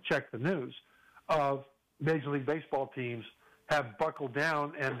I have checked the news, of Major League Baseball teams have buckled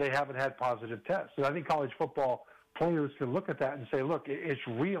down and they haven't had positive tests. And I think college football players can look at that and say, look, it's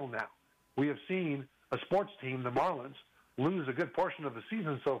real now. We have seen a sports team, the Marlins, lose a good portion of the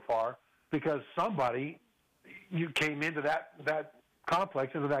season so far because somebody came into that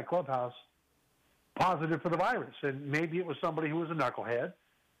complex, into that clubhouse, positive for the virus. And maybe it was somebody who was a knucklehead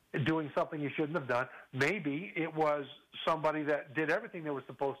doing something you shouldn't have done. Maybe it was somebody that did everything they were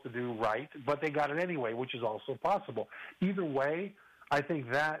supposed to do right, but they got it anyway, which is also possible. Either way, I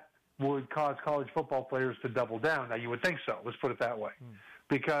think that would cause college football players to double down. Now, you would think so. Let's put it that way.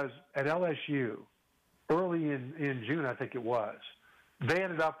 Because at LSU, early in June, I think it was, they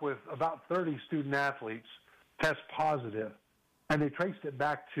ended up with about 30 student-athletes test positive, and they traced it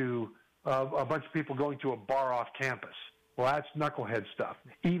back to a bunch of people going to a bar off campus. Well, that's knucklehead stuff.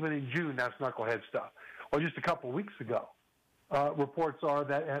 Even in June, that's knucklehead stuff. Well, just a couple of weeks ago, reports are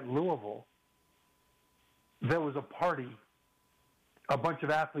that at Louisville, there was a party, a bunch of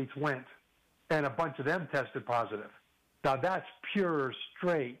athletes went, and a bunch of them tested positive. Now, that's pure,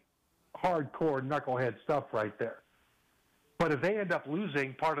 straight, hardcore knucklehead stuff right there. But if they end up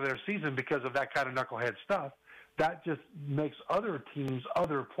losing part of their season because of that kind of knucklehead stuff, that just makes other teams,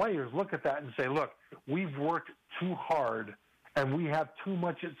 other players look at that and say, look, we've worked too hard and we have too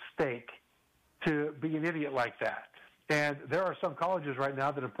much at stake to be an idiot like that. And there are some colleges right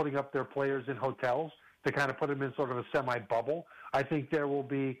now that are putting up their players in hotels to kind of put them in sort of a semi-bubble. I think there will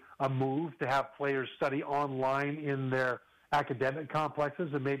be a move to have players study online in their academic complexes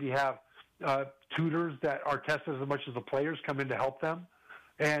and maybe have tutors that are tested as much as the players come in to help them.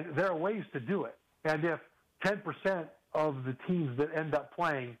 And there are ways to do it. And if 10% of the teams that end up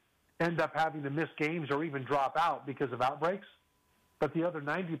playing end up having to miss games or even drop out because of outbreaks, but the other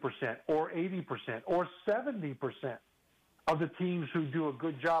 90% or 80% or 70% of the teams who do a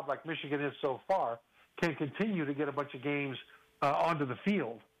good job like Michigan is so far can continue to get a bunch of games onto the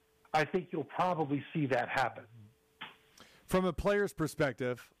field, I think you'll probably see that happen. From a player's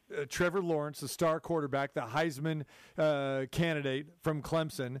perspective, Trevor Lawrence, the star quarterback, the Heisman candidate from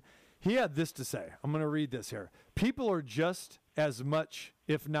Clemson, he had this to say. I'm going to read this here. People are just as much,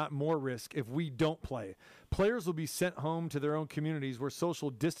 if not more risk if we don't play. Players will be sent home to their own communities where social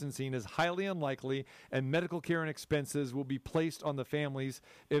distancing is highly unlikely, and medical care and expenses will be placed on the families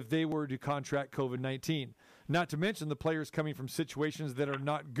if they were to contract COVID-19. Not to mention the players coming from situations that are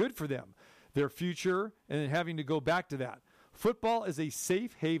not good for them, their future, and having to go back to that. Football is a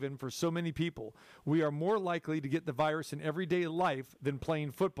safe haven for so many people. We are more likely to get the virus in everyday life than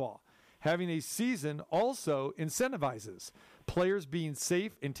playing football. Having a season also incentivizes players being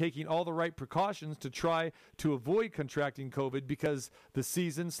safe and taking all the right precautions to try to avoid contracting COVID because the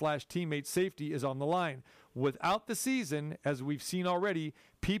season/teammate safety is on the line. Without the season, as we've seen already,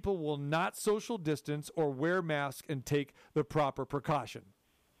 people will not social distance or wear masks and take the proper precaution.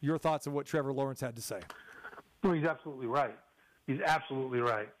 Your thoughts on what Trevor Lawrence had to say? Well, he's absolutely right. He's absolutely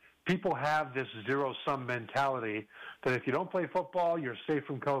right. People have this zero-sum mentality that if you don't play football, you're safe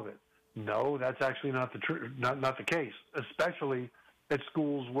from COVID. No, that's actually not the case, especially at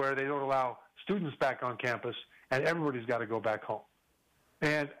schools where they don't allow students back on campus and everybody's got to go back home.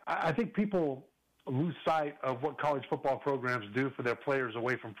 And I think people lose sight of what college football programs do for their players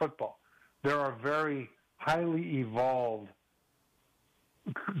away from football. There are very highly evolved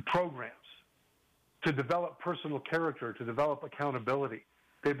programs to develop personal character, to develop accountability.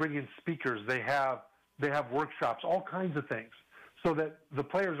 They bring in speakers. They have workshops, all kinds of things, so that the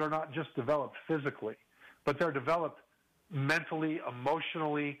players are not just developed physically, but they're developed mentally,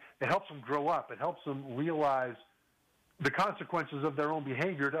 emotionally. It helps them grow up. It helps them realize the consequences of their own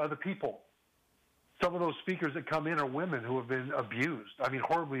behavior to other people. Some of those speakers that come in are women who have been abused,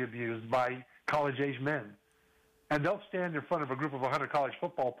 horribly abused by college-age men. And they'll stand in front of a group of 100 college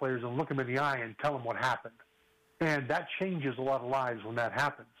football players and look them in the eye and tell them what happened. And that changes a lot of lives when that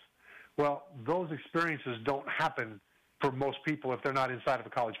happens. Well, those experiences don't happen for most people if they're not inside of a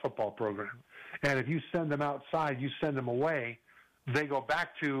college football program. And if you send them outside, you send them away, they go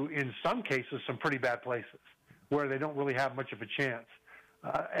back to, in some cases, some pretty bad places where they don't really have much of a chance.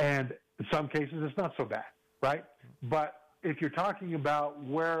 And in some cases, it's not so bad, right? But if you're talking about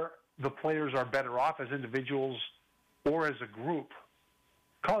where the players are better off as individuals or as a group,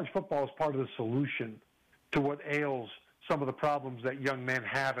 college football is part of the solution to what ails some of the problems that young men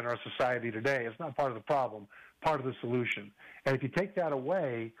have in our society today. It's not part of the problem, part of the solution. And if you take that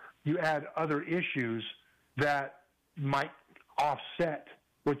away, you add other issues that might offset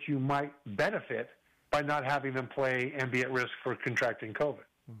what you might benefit by not having them play and be at risk for contracting COVID.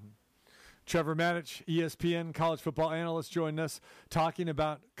 Mm-hmm. Trevor Matich, ESPN college football analyst, joined us talking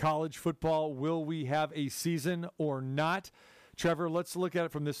about college football. Will we have a season or not? Trevor, let's look at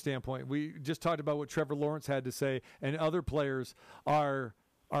it from this standpoint. We just talked about what Trevor Lawrence had to say, and other players are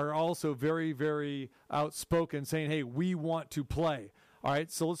also very, very outspoken, saying, hey, we want to play. All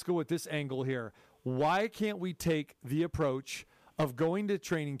right, so let's go with this angle here. Why can't we take the approach of going to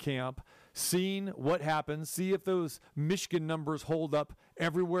training camp, seeing what happens, see if those Michigan numbers hold up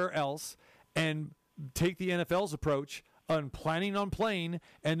everywhere else, and take the NFL's approach on planning on playing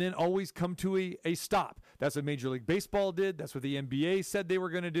and then always come to a stop? That's what Major League Baseball did. That's what the NBA said they were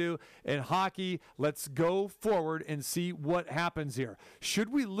going to do. And hockey, let's go forward and see what happens here. Should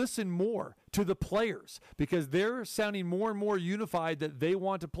we listen more to the players? Because they're sounding more and more unified that they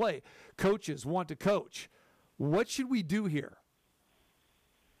want to play. Coaches want to coach. What should we do here?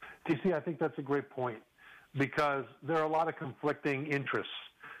 TC, I think that's a great point because there are a lot of conflicting interests.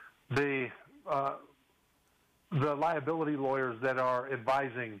 The liability lawyers that are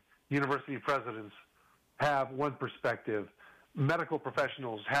advising university presidents have one perspective. Medical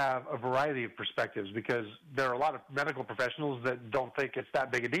professionals have a variety of perspectives because there are a lot of medical professionals that don't think it's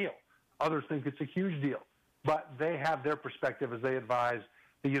that big a deal. Others think it's a huge deal. But they have their perspective as they advise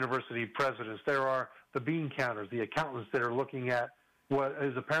the university presidents. There are the bean counters, the accountants that are looking at what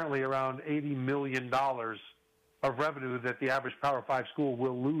is apparently around $80 million of revenue that the average Power 5 school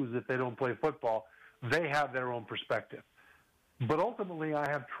will lose if they don't play football. They have their own perspective. But ultimately, I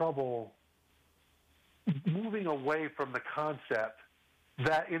have trouble moving away from the concept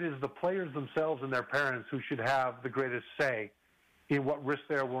that it is the players themselves and their parents who should have the greatest say in what risk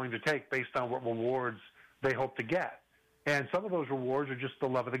they're willing to take based on what rewards they hope to get. And some of those rewards are just the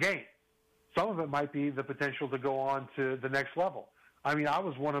love of the game. Some of it might be the potential to go on to the next level. I mean, I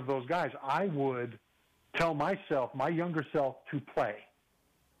was one of those guys. I would tell myself, my younger self, to play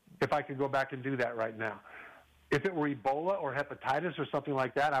if I could go back and do that right now. If it were Ebola or hepatitis or something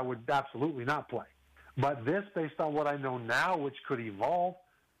like that, I would absolutely not play. But this, based on what I know now, which could evolve,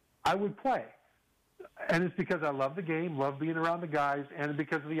 I would play. And it's because I love the game, love being around the guys, and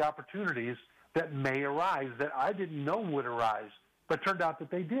because of the opportunities that may arise that I didn't know would arise, but turned out that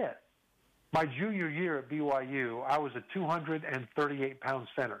they did. My junior year at BYU, I was a 238-pound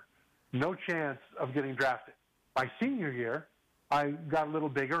center. no chance of getting drafted. My senior year, I got a little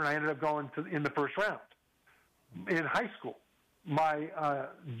bigger, and I ended up going in the first round. In high school,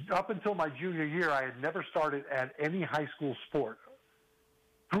 up until my junior year, I had never started at any high school sport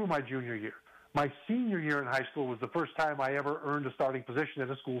through my junior year. My senior year in high school was the first time I ever earned a starting position at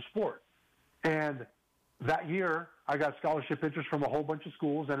a school sport. And that year, I got scholarship interest from a whole bunch of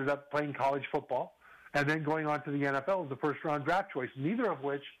schools, ended up playing college football, and then going on to the NFL as the first-round draft choice, neither of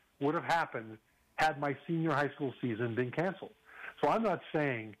which would have happened had my senior high school season been canceled. So I'm not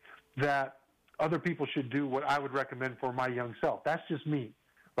saying that other people should do what I would recommend for my young self. That's just me,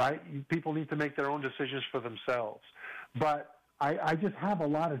 right? People need to make their own decisions for themselves. But I just have a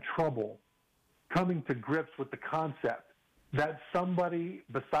lot of trouble coming to grips with the concept that somebody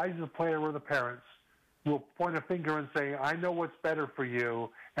besides the player or the parents will point a finger and say, I know what's better for you,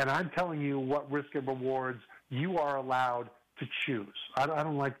 and I'm telling you what risk and rewards you are allowed to choose. I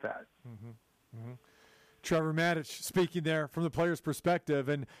don't like that. Mm-hmm. Mm-hmm. Trevor Matich speaking there from the player's perspective,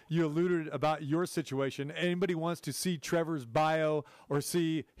 and you alluded about your situation. Anybody wants to see Trevor's bio or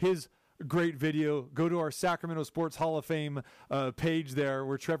see his great video, go to our Sacramento Sports Hall of Fame page there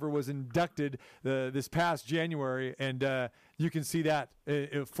where Trevor was inducted this past January, and you can see that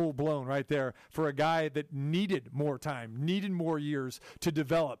full blown right there for a guy that needed more time, needed more years to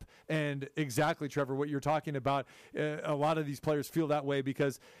develop. And exactly, Trevor, what you're talking about, a lot of these players feel that way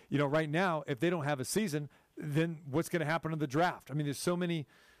because, right now, if they don't have a season, then what's going to happen in the draft? I mean, there's so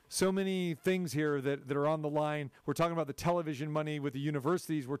many things here that are on the line. We're talking about the television money with the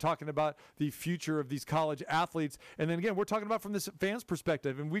universities. We're talking about the future of these college athletes. And then again, we're talking about from this fan's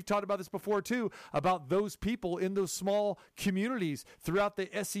perspective. And we've talked about this before too, about those people in those small communities throughout the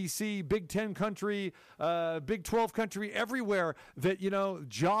SEC, Big 10 country, Big 12 country, everywhere that,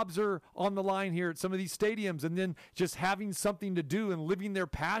 jobs are on the line here at some of these stadiums. And then just having something to do and living their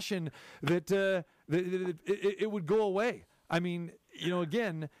passion that it would go away. I mean,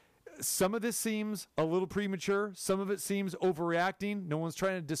 again, some of this seems a little premature. Some of it seems overreacting. No one's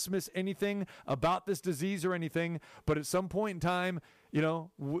trying to dismiss anything about this disease or anything. But at some point in time,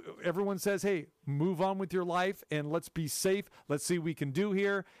 everyone says, hey, move on with your life and let's be safe. Let's see what we can do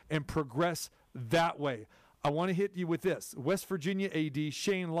here and progress that way. I want to hit you with this. West Virginia AD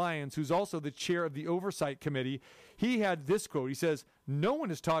Shane Lyons, who's also the chair of the Oversight Committee, he had this quote. He says, no one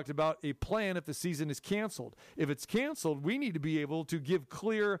has talked about a plan if the season is canceled. If it's canceled, we need to be able to give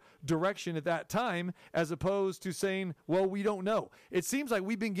clear direction at that time as opposed to saying, well, we don't know. It seems like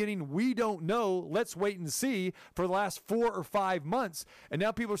we've been getting we don't know, let's wait and see for the last 4 or 5 months. And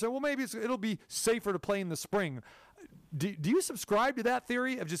now people are saying, well, maybe it'll be safer to play in the spring. Do you subscribe to that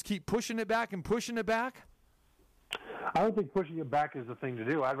theory of just keep pushing it back and pushing it back? I don't think pushing it back is the thing to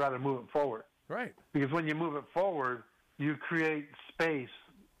do. I'd rather move it forward. Right. Because when you move it forward, you create space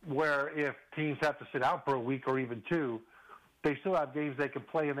where if teams have to sit out for a week or even 2, they still have games they can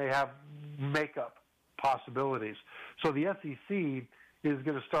play and they have makeup possibilities. So the SEC is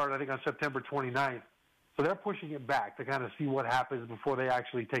going to start, I think, on September 29th. So they're pushing it back to kind of see what happens before they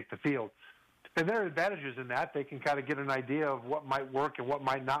actually take the field. And there are advantages in that. They can kind of get an idea of what might work and what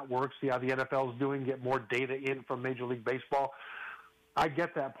might not work, see how the NFL is doing, get more data in from Major League Baseball. I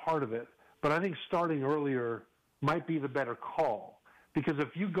get that part of it. But I think starting earlier might be the better call. Because if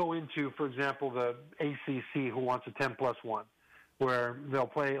you go into, for example, the ACC, who wants a 10+1, where they'll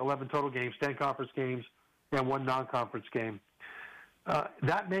play 11 total games, 10 conference games, and 1 non-conference game,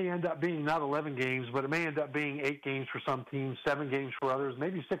 that may end up being not 11 games, but it may end up being 8 games for some teams, 7 games for others,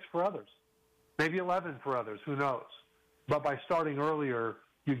 maybe 6 for others. Maybe 11 for others, who knows? But by starting earlier,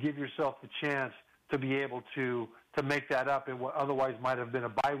 you give yourself the chance to be able to make that up in what otherwise might have been a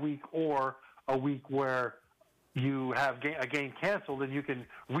bye week or a week where you have a game canceled and you can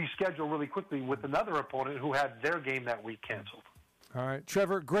reschedule really quickly with another opponent who had their game that week canceled. All right,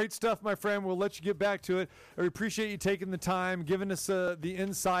 Trevor, great stuff, my friend. We'll let you get back to it. I appreciate you taking the time, giving us the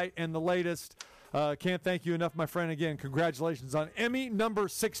insight and the latest. Can't thank you enough, my friend. Again, congratulations on Emmy number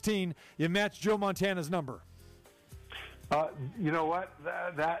 16. You matched Joe Montana's number. You know what?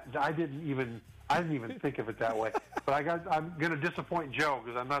 That I didn't even think of it that way. But I'm going to disappoint Joe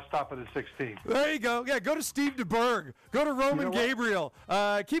because I'm not stopping at 16. There you go. Yeah, go to Steve DeBerg. Go to Roman Gabriel.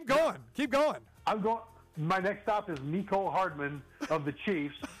 Keep going. Keep going. I'm going. My next stop is Mecole Hardman of the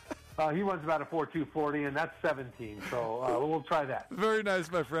Chiefs. He runs about a 4.240, and that's 17. So we'll try that. Very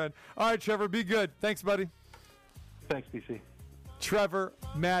nice, my friend. All right, Trevor, be good. Thanks, buddy. Thanks, BC. Trevor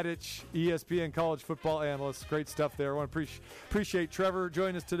Matich, ESPN college football analyst. Great stuff there. I want to appreciate Trevor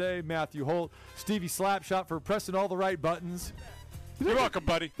joining us today. Matthew Holt, Stevie Slapshot for pressing all the right buttons. You're welcome,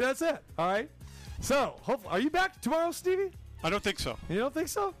 buddy. That's it. All right. So, are you back tomorrow, Stevie? I don't think so. You don't think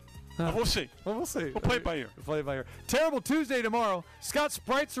so? We'll see. Well, we'll see. We'll play it by ear. We'll play it by ear. Terrible Tuesday tomorrow. Scott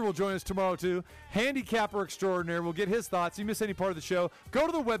Spreitzer will join us tomorrow, too. Handicapper extraordinaire. We'll get his thoughts. You miss any part of the show, go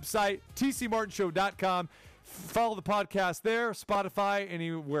to the website, tcmartinshow.com. Follow the podcast there, Spotify,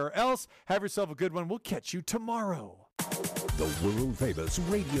 anywhere else. Have yourself a good one. We'll catch you tomorrow. The world-famous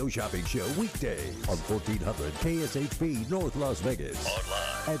radio shopping show weekday on 1400 KSHP North Las Vegas.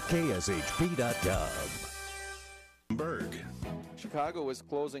 Online at kshp.com. Berg. Chicago is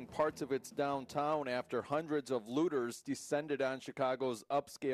closing parts of its downtown after hundreds of looters descended on Chicago's upscale